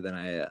happened, and then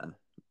I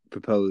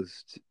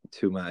proposed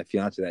to my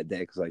fiance that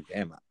day because, like,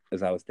 damn,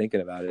 as I was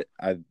thinking about it,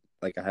 I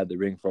had the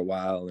ring for a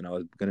while, and I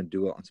was gonna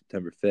do it on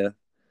September 5th,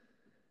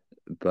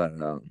 but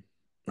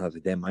I was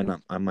like, damn,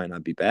 I might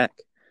not be back.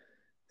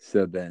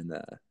 So then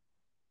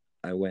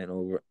I went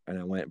over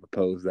and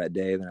proposed that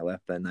day, and then I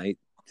left that night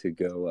to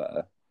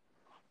go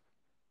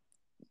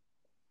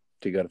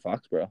to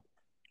Foxborough.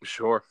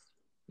 Sure.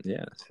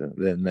 Yeah. So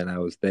then I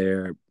was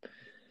there.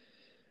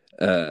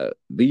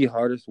 The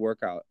hardest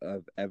workout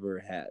I've ever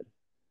had.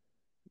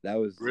 That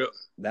was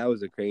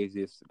the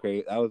craziest.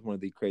 That was one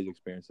of the craziest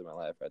experiences of my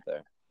life right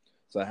there.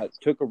 So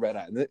took a red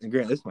eye. And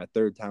granted, this is my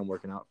 3rd time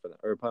working out for them,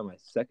 or probably my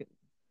second.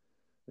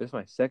 This is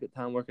my 2nd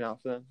time working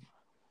out for them.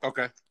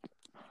 Okay.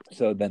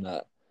 So then,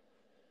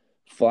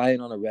 flying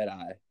on a red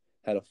eye,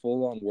 had a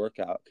full-on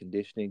workout,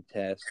 conditioning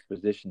test,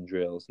 position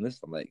drills, and this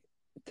is like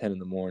 10 in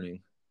the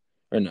morning,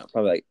 or no,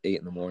 probably like 8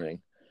 in the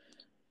morning,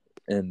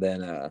 and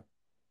then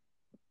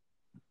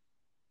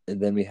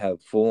we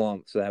have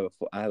full-on. So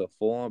I have a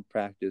full-on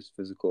practice,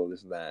 physical,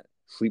 this and that,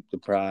 sleep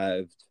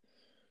deprived,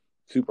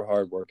 super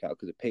hard workout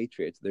because the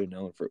Patriots, they're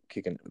known for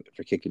kicking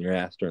your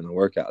ass during the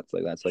workouts.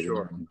 Like that's like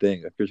a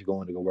thing. If you're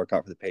going to go work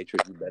out for the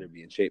Patriots, you better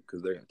be in shape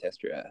because they're gonna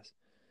test your ass.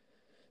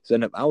 So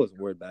I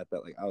wasn't worried about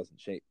that. Like I was in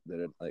shape.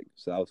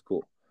 So that was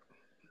cool.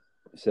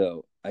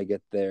 So I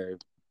get there,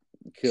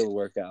 kill the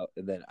workout,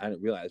 and then I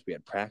didn't realize we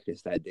had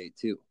practice that day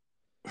too.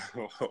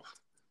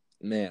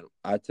 man,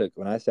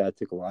 when I say I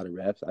took a lot of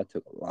reps, I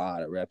took a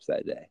lot of reps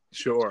that day.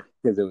 Sure.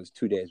 Because it was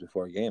 2 days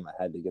before a game. I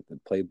had to get the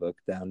playbook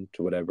down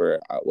to whatever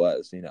it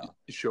was,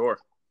 Sure.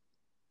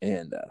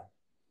 And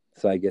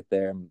so I get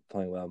there, I'm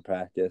playing well in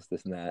practice,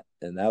 this and that.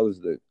 And that was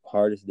the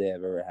hardest day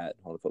I've ever had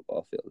on a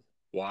football field.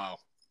 Wow.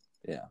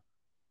 Yeah.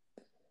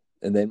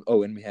 And then,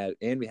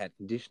 and we had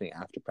conditioning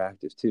after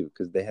practice too,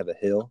 because they have a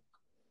hill.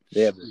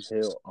 They have this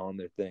hill on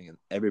their thing, and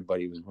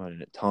everybody was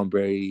running it. Tom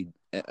Brady,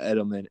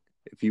 Edelman,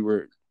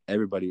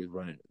 everybody was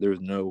running it. There was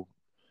no,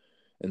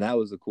 and that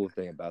was the cool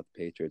thing about the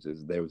Patriots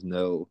is there was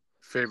no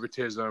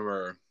favoritism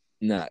or.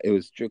 Nah, it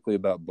was strictly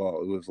about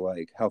ball. It was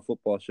like how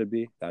football should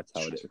be. That's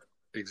how it is.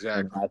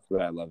 Exactly. And that's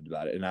what I loved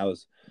about it. And I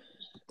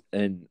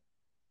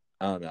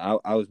don't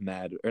know. I was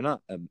mad or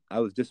not. I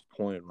was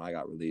disappointed when I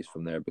got released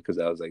from there because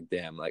I was like,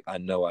 damn, like I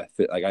know I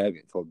fit. Like I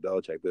haven't told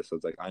Belichick this. So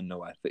it's like I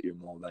know I fit your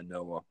mold. I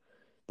know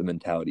the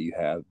mentality you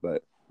have,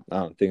 but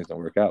things don't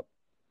work out.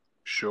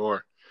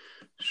 Sure,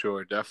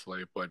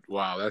 definitely. But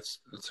wow, that's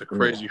a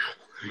crazy,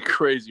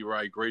 crazy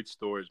ride. Great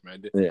stories,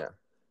 man. Yeah.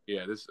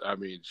 This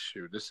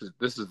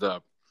is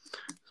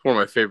one of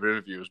my favorite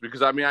interviews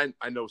because I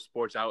know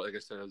sports out. Like I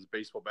said, as a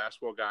baseball,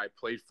 basketball guy,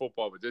 played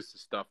football, but this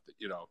is stuff that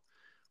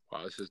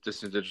wow, this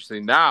is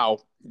interesting. Now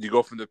you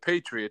go from the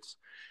Patriots,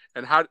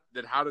 and how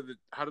did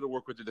it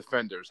work with the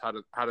Defenders? How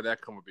did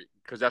that come to be?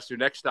 Because that's your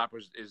next stop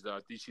is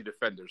the DC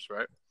Defenders,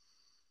 right?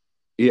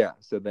 Yeah.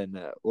 So then,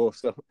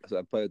 so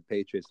I played with the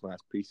Patriots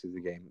last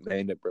preseason game. They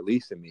ended up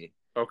releasing me.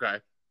 Okay.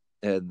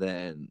 And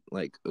then,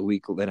 like a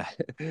week, then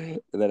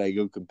I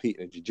go compete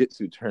in a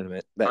jiu-jitsu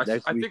tournament. I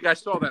think I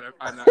saw that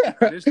on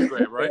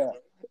Instagram, right?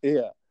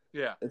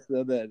 Yeah.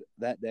 So then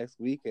that next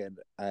weekend,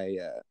 I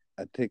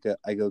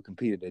go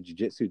compete in a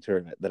jiu-jitsu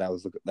tournament that I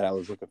was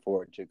looking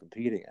forward to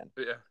competing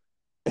in.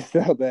 Yeah.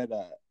 So then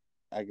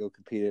I go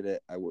compete in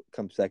it. I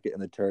come second in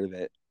the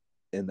tournament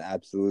in the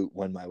absolute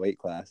won my weight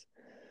class.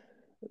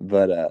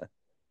 But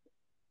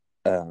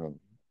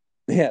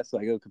so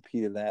I go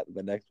compete in that.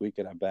 The next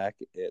weekend I'm back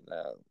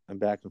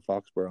in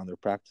Foxborough on their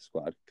practice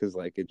squad because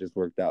like it just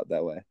worked out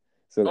that way.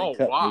 So they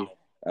cut me.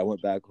 I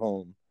went back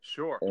home.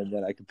 Sure. And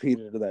then I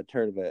competed in that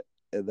tournament,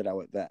 and then I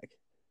went back.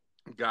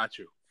 Got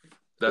you.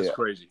 That's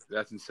crazy.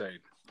 That's insane.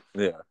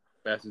 Yeah.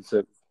 That's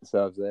insane.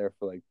 So I was there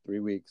for like 3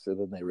 weeks, and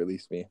then they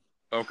released me.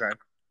 Okay.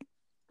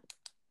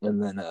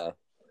 And then,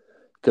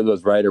 because it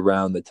was right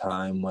around the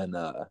time when,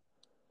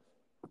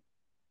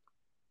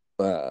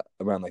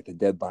 around like the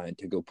deadline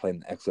to go play in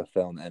the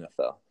XFL and the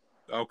NFL.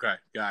 Okay,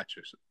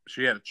 gotcha.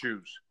 So you had to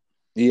choose.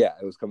 Yeah,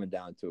 it was coming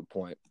down to a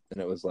point,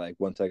 and it was like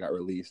once I got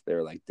released, they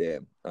were like,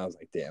 "Damn!" I was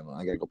like, "Damn,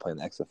 I gotta go play in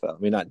the XFL." I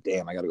mean, not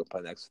damn, I gotta go play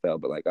in the XFL,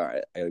 but like, all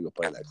right, I gotta go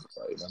play in the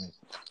XFL. You know what I mean?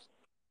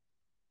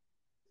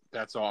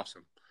 That's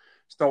awesome.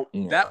 So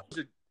that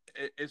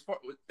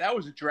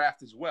was a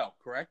draft as well,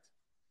 correct?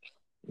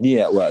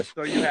 Yeah, it was.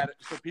 So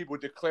people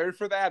declared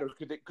for that, or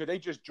could they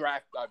just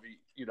draft? I mean,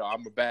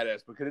 I'm a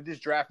badass, but could they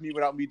just draft me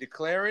without me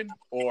declaring,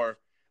 or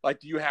like,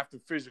 do you have to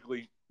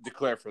physically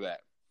declare for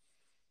that?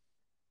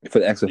 For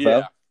the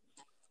XFL?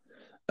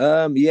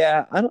 Yeah.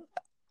 Yeah, I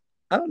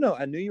don't know.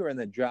 I knew you were in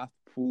the draft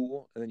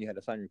pool, and then you had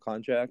to sign your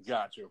contract.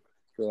 Got you.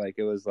 So like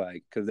it was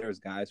like because there was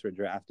guys who were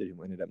drafted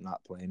who ended up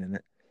not playing in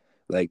it.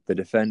 Like the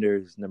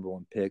Defenders'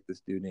 #1 pick,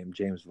 this dude named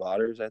James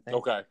Vaughters, I think.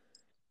 Okay.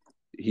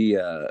 He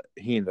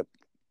ended up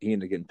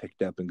getting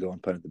picked up and going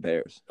play at the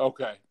Bears.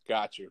 Okay,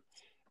 got you.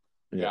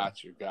 Yeah.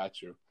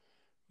 Got you.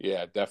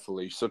 Yeah,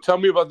 definitely. So tell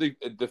me about the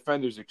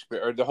Defenders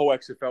experience or the whole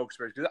XFL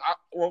experience.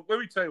 Well, let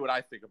me tell you what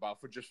I think about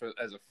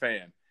as a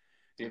fan.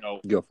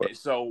 Go for it.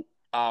 So,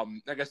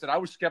 like I said, I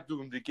was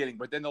skeptical in the beginning,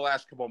 but then the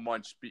last couple of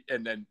months,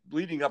 and then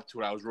leading up to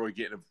it, I was really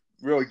getting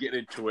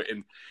into it,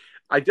 and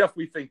I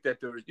definitely think that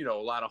there was, a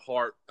lot of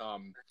heart.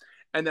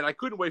 And then I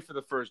couldn't wait for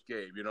the first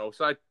game,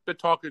 So I've been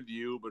talking to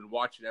you, been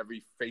watching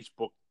every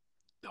Facebook,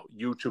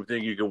 YouTube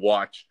thing you can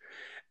watch,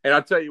 and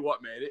I'll tell you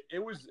what, man,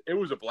 it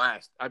was a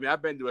blast. I mean,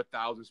 I've been to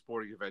 1,000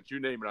 sporting events, you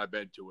name it, I've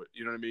been to it.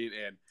 You know what I mean?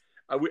 And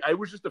it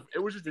was just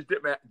a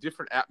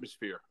different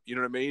atmosphere. You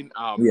know what I mean?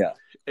 Yeah.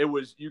 It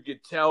was, you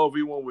could tell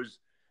everyone was,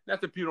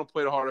 not that people don't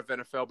play the heart of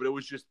NFL, but it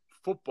was just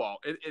football,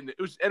 and it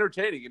was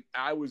entertaining. And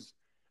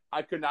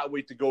I could not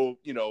wait to go,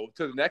 to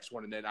the next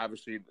one. And then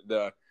obviously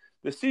the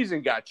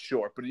season got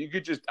short, but you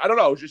could just, I don't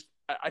know, just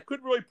I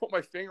couldn't really put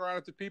my finger on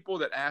it to people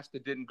that asked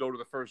that didn't go to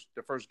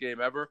the first game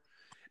ever.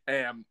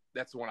 And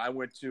that's the one I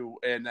went to.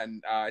 And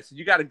then I said,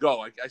 you got to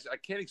go. I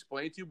can't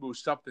explain it to you, but it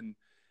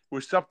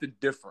was something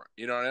different,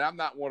 And I'm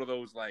not one of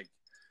those like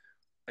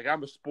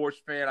I'm a sports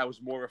fan. I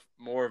was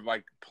more of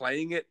like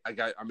playing it.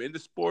 I'm into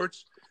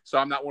sports, so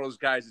I'm not one of those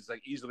guys that's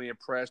like easily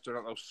impressed or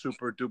not a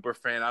super duper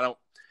fan.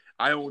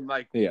 I own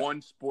like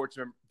one sports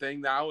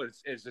thing now.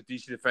 It's a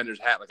DC Defenders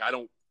hat. Like I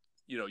don't,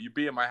 you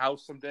be in my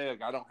house someday.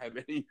 Like I don't have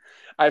any.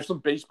 I have some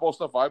baseball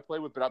stuff I play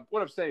with, but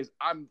what I'm saying is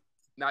I'm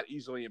not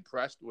easily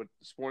impressed with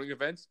sporting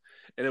events,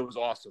 and it was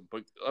awesome.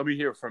 But let me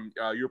hear from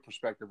your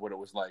perspective what it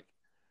was like.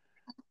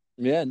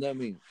 Yeah, no, I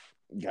mean,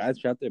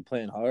 guys were out there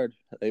playing hard.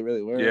 They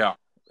really were. Yeah.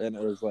 And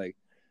it was like,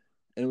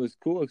 and it was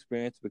a cool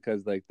experience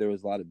because like there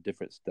was a lot of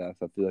different stuff.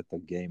 I feel like the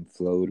game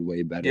flowed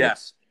way better,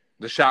 Yes,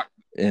 the shot,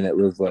 and it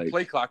was the like,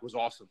 play clock was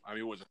awesome. I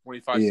mean, was it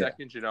 25 yeah,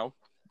 seconds? You know.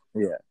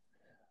 yeah.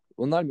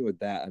 Well, not even with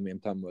that. I mean, I'm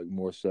talking like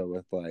more so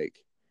with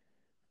like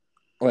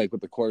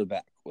with the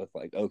quarterback. With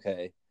like,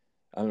 okay,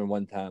 I remember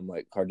one time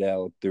like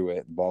Cardell threw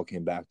it, the ball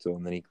came back to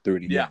him, then he threw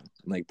it Yeah, again.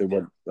 Like there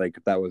was like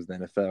if that was the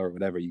NFL or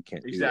whatever, you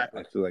can't do that.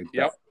 exactly. I feel like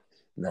Yep.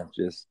 that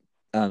just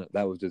I don't know.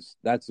 That was just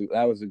that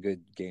was a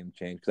good game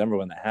change. Because I remember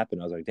when that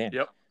happened, I was like, damn.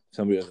 Yep.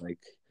 Somebody was like,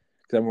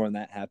 because I remember when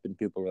that happened,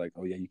 people were like,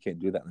 oh yeah, you can't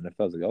do that in the NFL.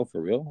 I was like, oh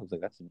for real? I was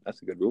like,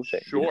 that's a good rule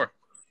change. You know? Sure.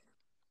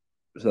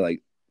 So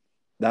like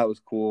that was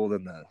cool.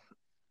 Then the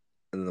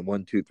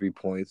 1, 2, 3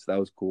 points that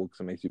was cool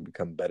because it makes you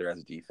become better as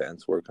a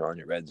defense, working on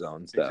your red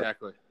zone stuff.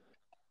 Exactly.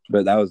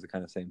 But that was the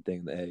kind of same thing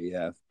in the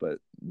AAF, but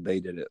they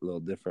did it a little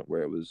different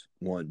where it was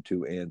 1,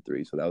 2, and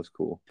 3. So that was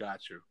cool.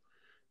 Got you.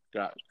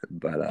 Got you.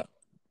 But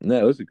no,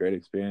 it was a great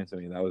experience. I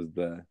mean, that was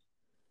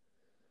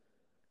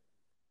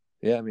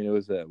I mean, it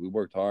was we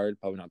worked hard,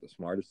 probably not the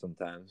smartest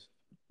sometimes,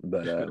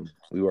 but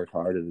we worked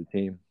hard as a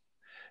team.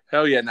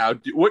 Hell yeah! Now,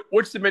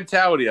 what's the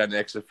mentality on the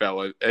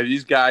XFL? Are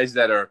these guys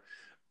that are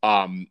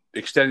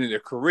extending their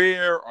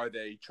career? Are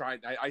they trying?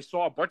 I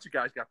saw a bunch of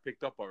guys got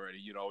picked up already,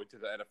 you know, into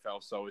the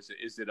NFL. So is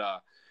it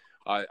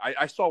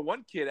I saw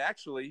one kid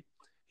actually.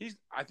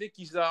 I think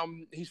he's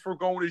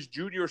foregoing his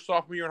junior or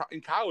sophomore year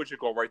in college to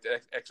go right to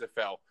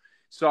XFL.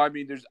 So I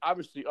mean, there's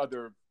obviously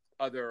other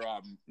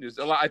there's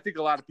a lot. I think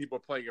a lot of people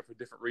are playing it for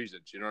different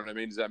reasons. You know what I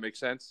mean? Does that make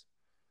sense?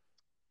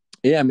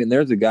 Yeah, I mean,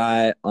 there's a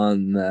guy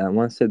on I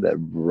want to say the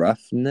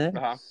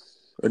Roughnecks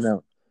or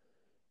no,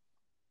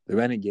 the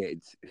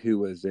Renegades, who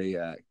was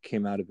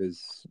came out of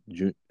his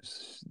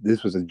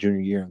this was a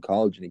junior year in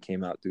college, and he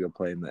came out to go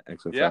play in the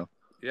XFL. Yeah,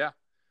 yeah.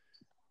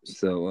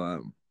 So I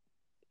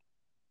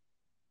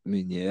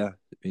mean, yeah,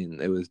 I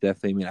mean, it was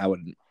definitely. I mean, I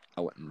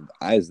wouldn't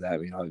advise that. I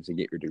mean, obviously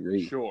get your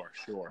degree. Sure.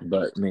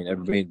 But I mean,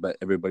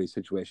 everybody's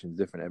situation is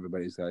different.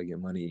 Everybody's got to get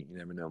money. You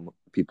never know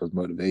people's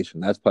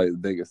motivation. That's probably the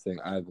biggest thing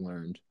I've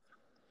learned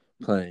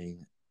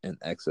playing in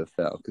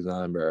XFL, because I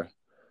remember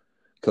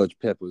Coach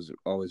Pip was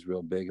always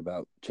real big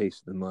about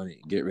chasing the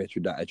money, get rich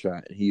or die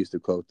trying. He used to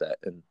quote that,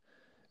 and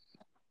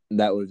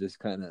that was just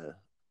kind of,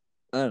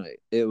 I don't know.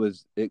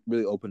 It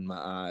really opened my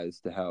eyes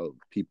to how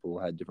people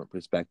had different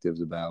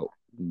perspectives about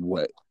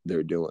what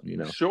they're doing. You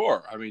know.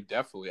 Sure. I mean,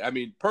 definitely. I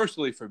mean,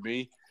 personally for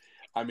me,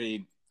 I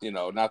mean, you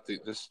know, not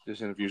this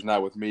interview's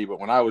not with me, but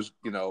when I was,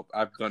 you know,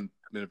 I've done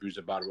interviews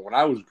about it. But when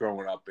I was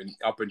growing up and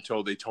up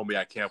until they told me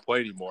I can't play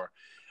anymore,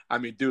 I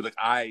mean, dude, like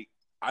I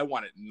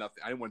wanted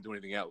nothing. I didn't want to do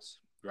anything else,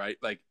 right?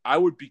 Like I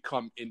would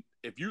become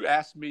if you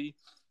asked me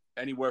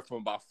anywhere from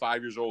about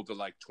 5 years old to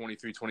like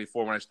 23,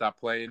 24 when I stopped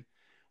playing,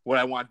 what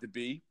I wanted to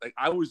be, like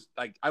I was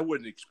like I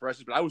wouldn't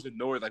express it, but I was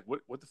annoyed. Like,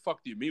 what the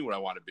fuck do you mean what I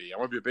want to be? I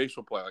want to be a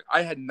baseball player. Like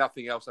I had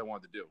nothing else I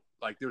wanted to do.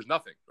 Like there was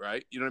nothing,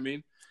 right? You know what I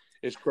mean?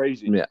 It's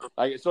crazy. Yeah.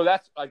 Like so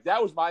that's like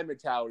that was my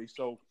mentality.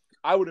 So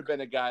I would have been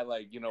a guy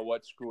like, you know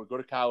what, screw it, go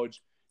to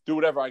college, do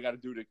whatever I got to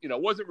do to, you know,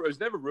 it was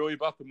never really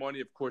about the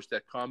money, of course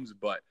that comes,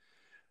 but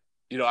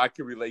you know, I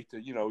can relate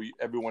to, you know,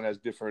 everyone has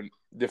different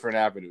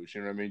avenues,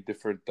 you know what I mean?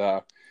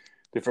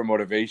 Different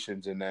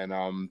motivations. And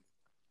then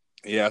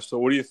yeah, so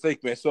what do you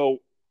think, man? So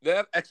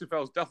that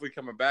XFL is definitely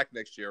coming back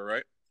next year,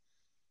 right?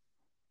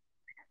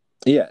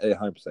 Yeah,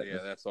 100%. Yeah,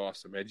 that's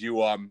awesome, man. Do you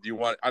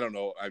want? I don't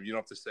know. You don't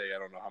have to say. I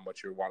don't know how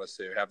much you want to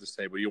say or have to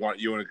say, but you want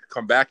to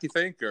come back? You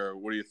think, or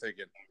what are you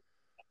thinking?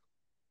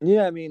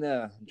 Yeah, I mean,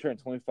 I'm turning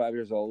 25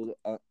 years old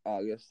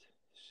August,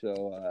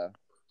 so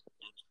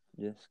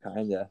just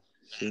kind of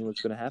seeing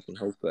what's gonna happen.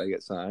 Hopefully, I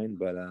get signed,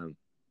 but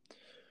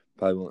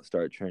probably won't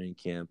start training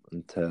camp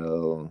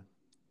until.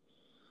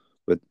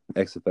 But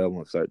XFL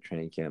won't start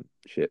training camp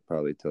shit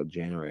probably till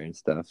January and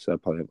stuff. So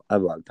I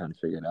have a lot of time to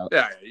figure it out.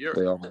 Yeah,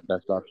 lay all my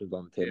best options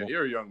on the table. Yeah,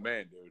 you're a young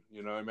man, dude.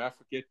 You know, I mean, I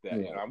forget that.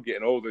 Yeah. You know, I'm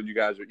getting older, and you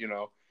guys are. You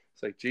know,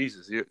 it's like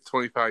Jesus. You're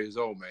 25 years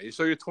old, man.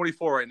 So you're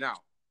 24 right now.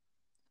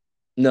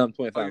 No, I'm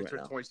 25 right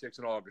now. 26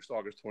 in August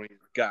 20.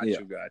 Got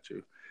you,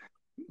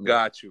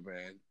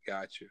 man.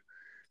 Got you.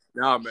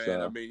 No, man.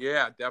 So, I mean,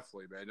 yeah,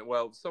 definitely, man.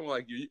 Well, someone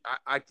like you,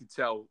 I can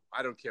tell.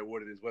 I don't care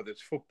what it is, whether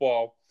it's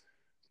football,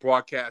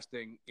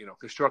 broadcasting, you know,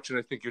 construction.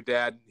 I think your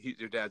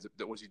dad's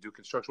what he do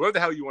construction, whatever the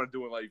hell you want to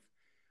do in life.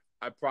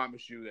 I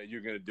promise you that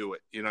you're going to do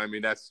it. You know what I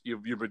mean? That's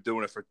you've been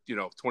doing it for, you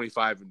know,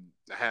 25 and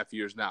a half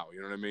years now.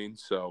 You know what I mean?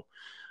 So,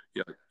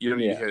 you know, you don't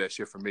need to hear that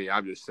shit from me.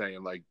 I'm just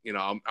saying, like, you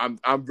know,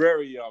 I'm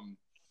very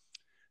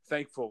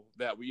thankful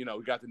that we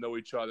got to know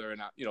each other,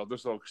 and you know,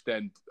 this will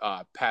extend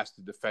past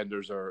the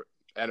Defenders or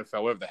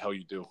NFL, whatever the hell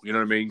you do. You know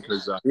what I mean?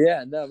 Because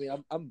yeah, no, I mean,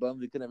 I'm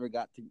bummed we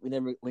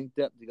never linked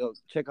up to go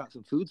check out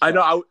some food spots. I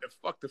know.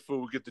 Fuck the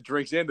food, get the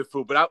drinks and the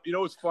food. But you know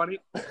what's funny?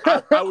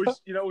 I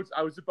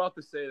was about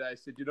to say that. I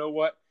said, you know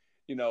what?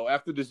 You know,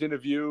 after this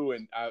interview,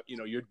 and you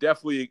know, you're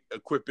definitely a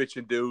quit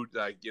bitching dude.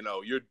 Like, you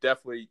know, you're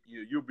definitely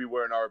you'll be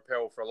wearing our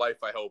apparel for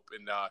life, I hope.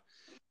 And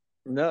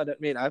no, I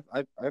mean, I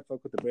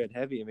fuck with the brand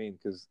heavy. I mean,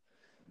 because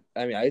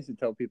I used to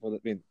tell people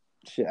that, I mean,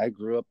 shit, I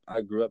grew up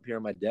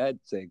hearing my dad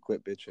saying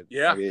 "quit bitching."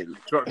 Yeah, I mean,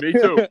 me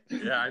too.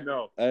 Yeah, I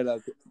know. I know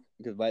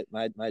because my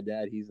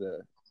dad he's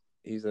a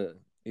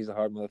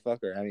hard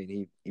motherfucker. I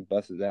mean, he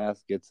busts his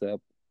ass, gets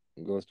up,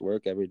 and goes to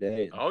work every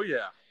day, and Oh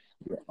yeah,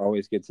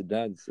 always gets it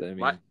done. So I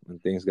my mean, when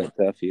things got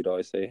tough, he'd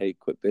always say, "Hey,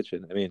 quit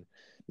bitching." I mean,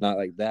 not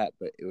like that,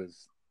 but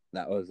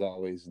that was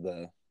always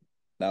the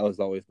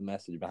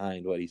message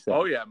behind what he said.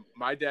 oh yeah,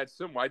 my dad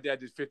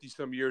did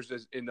 50-some years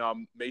in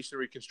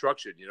masonry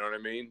construction. You know what I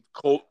mean?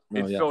 Cold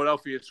in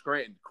Philadelphia,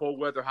 Scranton. Cold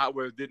weather, hot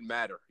weather didn't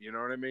matter. You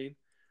know what I mean?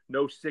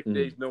 No sick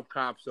days, no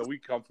comps. So we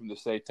come from the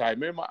same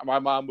time. My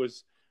mom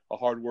was a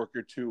hard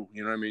worker too.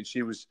 You know what I mean?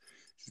 She's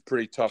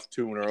pretty tough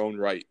too in her own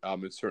right.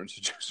 In certain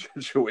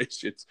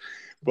situations,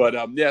 but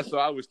yeah. So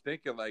I was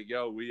thinking like,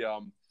 yo, we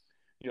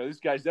this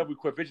guy's definitely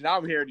quit bitching. Now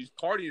I'm hearing these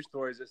partying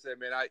stories. I said,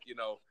 man,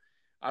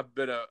 I've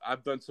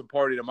done some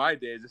partying in my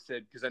days. I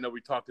said, because I know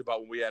we talked about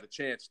when we had a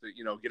chance to,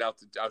 get out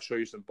I'll show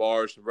you some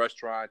bars, some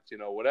restaurants,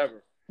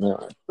 whatever. Yeah.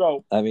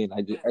 So I mean,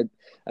 I did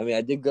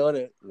go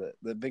to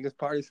the biggest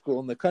party school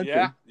in the country.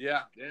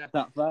 Yeah.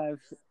 Top 5.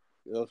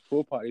 Those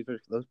pool parties were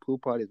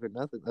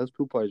nothing. Those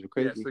pool parties were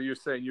crazy. Yeah, so you're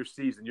saying you're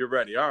seasoned, you're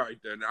ready. All right,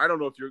 then. I don't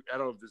know if there's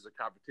a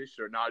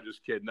competition or not.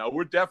 Just kidding. No,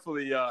 we're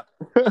definitely. I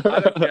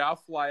don't care. I'll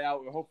fly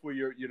out. Hopefully,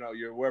 you're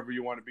wherever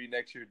you want to be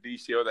next year,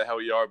 DC, or the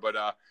hell you are. But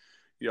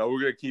we're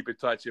gonna keep in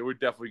touch. We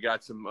definitely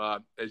got some,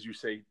 as you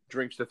say,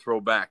 drinks to throw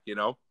back. Yeah,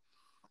 no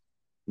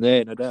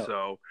doubt.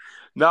 So,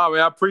 no, I mean,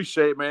 I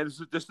appreciate it, man.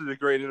 This is a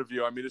great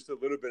interview. I mean, it's a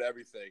little bit of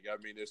everything. I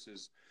mean, this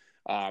is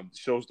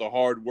shows the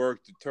hard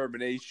work,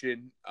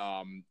 determination.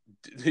 The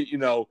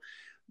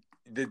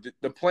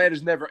plan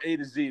is never A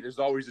to Z. There's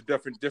always a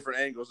different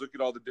angles. Look at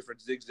all the different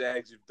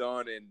zigzags you've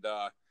done, and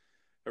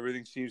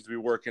everything seems to be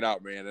working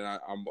out, man. And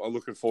I'm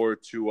looking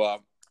forward to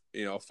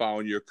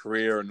following your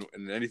career and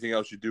anything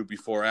else you do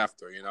before,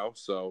 after.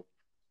 So.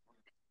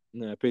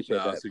 No, I appreciate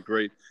that. That's a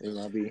great.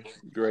 I'll be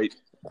great.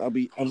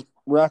 I'm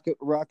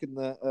rocking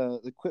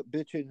the quit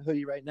bitching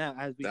hoodie right now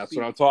as we That's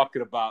speak. what I'm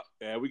talking about.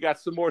 Yeah, we got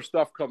some more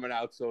stuff coming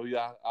out, so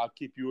yeah, I'll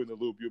keep you in the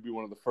loop. You'll be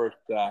one of the first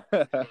to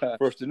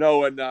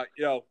know. And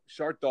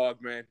Shark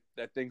Dog, man,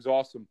 that thing's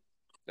awesome.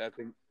 That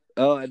thing.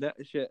 Oh, and that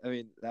shit. I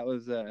mean, that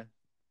was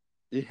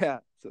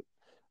yeah. So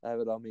I have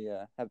it on me.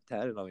 Have it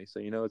tatted on me,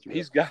 so you know it's real.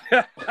 He's got.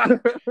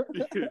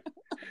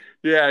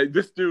 Yeah,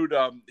 this dude.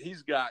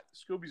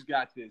 Scooby's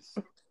got this.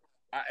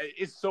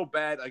 It's so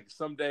bad. Like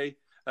someday,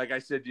 like I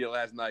said to you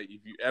last night,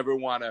 if you ever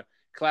want to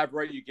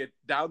collaborate, you get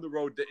down the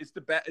road. It's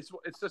the best. It's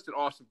just an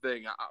awesome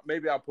thing.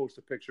 Maybe I'll post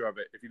a picture of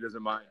it if he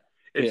doesn't mind.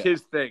 It's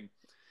his thing,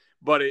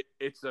 but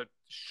it's a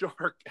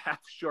shark,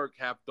 half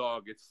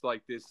dog. It's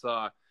like this,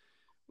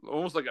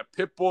 almost like a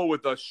pit bull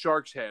with a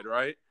shark's head,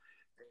 right?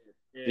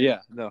 And, yeah,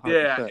 no, 100%.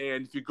 Yeah,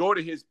 and if you go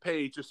to his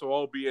page, this will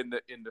all be in the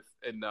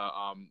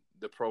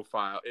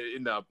profile,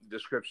 in the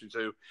description,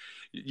 so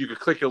you could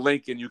click a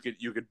link and you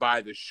could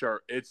buy this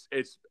shirt. It's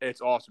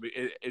awesome.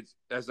 It's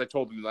as I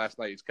told him last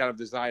night, it's kind of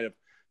designed of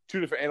two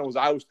different animals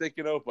I was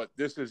thinking of, but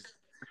this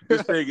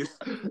thing is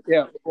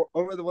yeah. What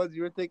were the ones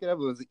you were thinking of?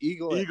 It was an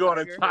eagle and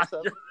a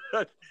tiger.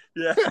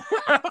 Yeah.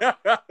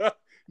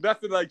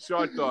 Nothing like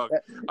Shark Dog.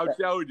 I'm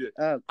telling you.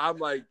 I'm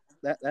like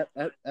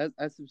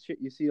that's some shit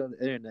you see on the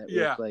internet.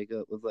 Yeah, with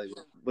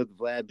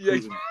Vlad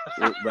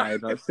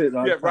riding, sitting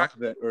on top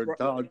of it, or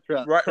Donald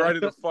Trump, right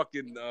in the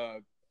fucking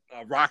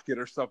rocket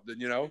or something,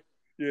 Yeah.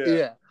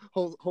 Yeah.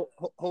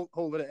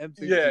 Holding an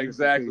empty. Yeah,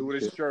 exactly.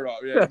 With his shirt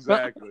off. Yeah,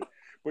 exactly.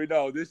 But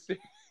this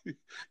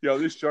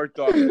Shark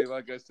Dog thing,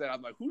 like I said,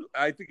 I'm like,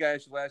 I think I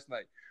asked you last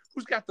night,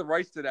 who's got the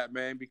rights to that,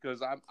 man?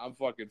 Because I'm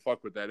fucking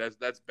fuck with that.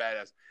 That's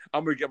badass.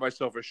 I'm gonna get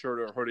myself a shirt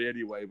or a hoodie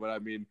anyway, but I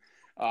mean,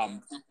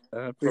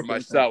 for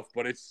myself,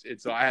 but it's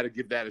I had to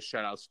give that a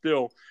shout out.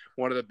 Still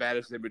one of the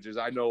baddest images.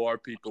 I know our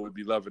people would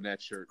be loving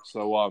that shirt.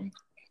 So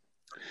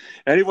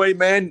anyway,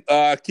 man,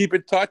 keep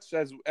in touch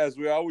as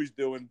we always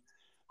do. And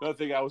another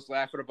thing I was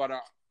laughing about,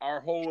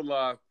 our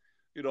whole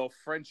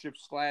friendship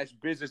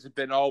 / business has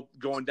been all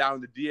going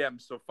down the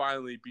DMs. So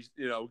finally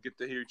get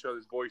to hear each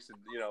other's voice and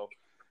get a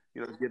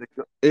I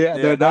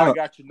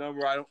got your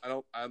number. I'm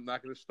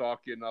not gonna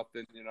stalk you,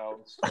 nothing,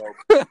 So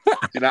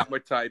you're not my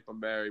type. I'm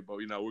married, but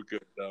we're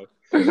good though.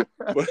 All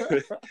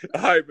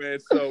right, man.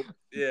 So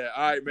yeah,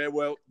 all right, man.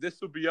 Well, this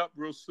will be up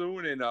real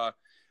soon, and it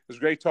was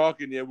great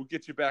talking. Yeah, we'll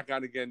get you back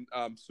on again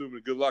soon.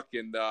 And good luck,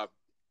 and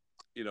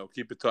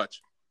keep in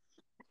touch.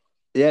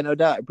 Yeah, no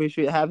doubt.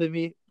 Appreciate having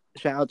me.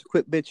 Shout out to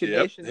Quit Bitchin'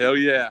 Nation. Hell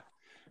yeah.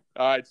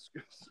 All right,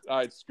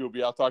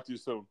 Scooby. I'll talk to you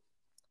soon.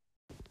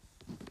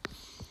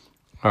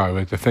 All right, I'd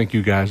like to thank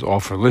you guys all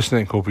for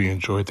listening. Hope you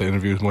enjoyed the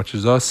interview as much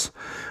as us.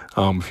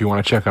 If you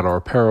want to check out our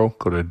apparel,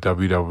 go to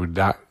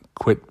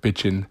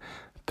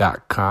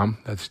www.quitbitchin.com.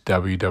 That's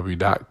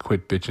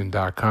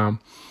www.quitbitchin.com.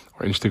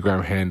 Our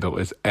Instagram handle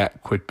is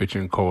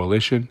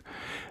 @QuitBitchinCoalition.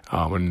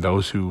 And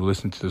those who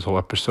listened to this whole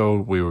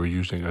episode, we were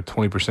using a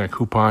 20%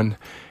 coupon.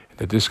 In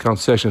the discount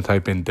section,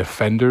 type in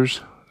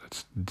Defenders.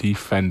 That's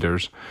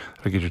Defenders.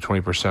 That'll get you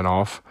 20%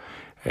 off.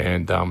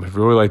 And if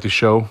you really like the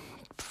show,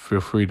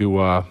 feel free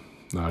to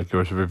give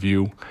us a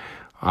review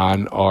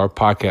on our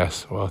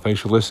podcast. Well, thanks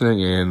for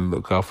listening, and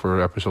look out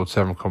for episode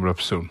 7 coming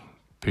up soon.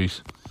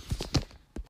 Peace.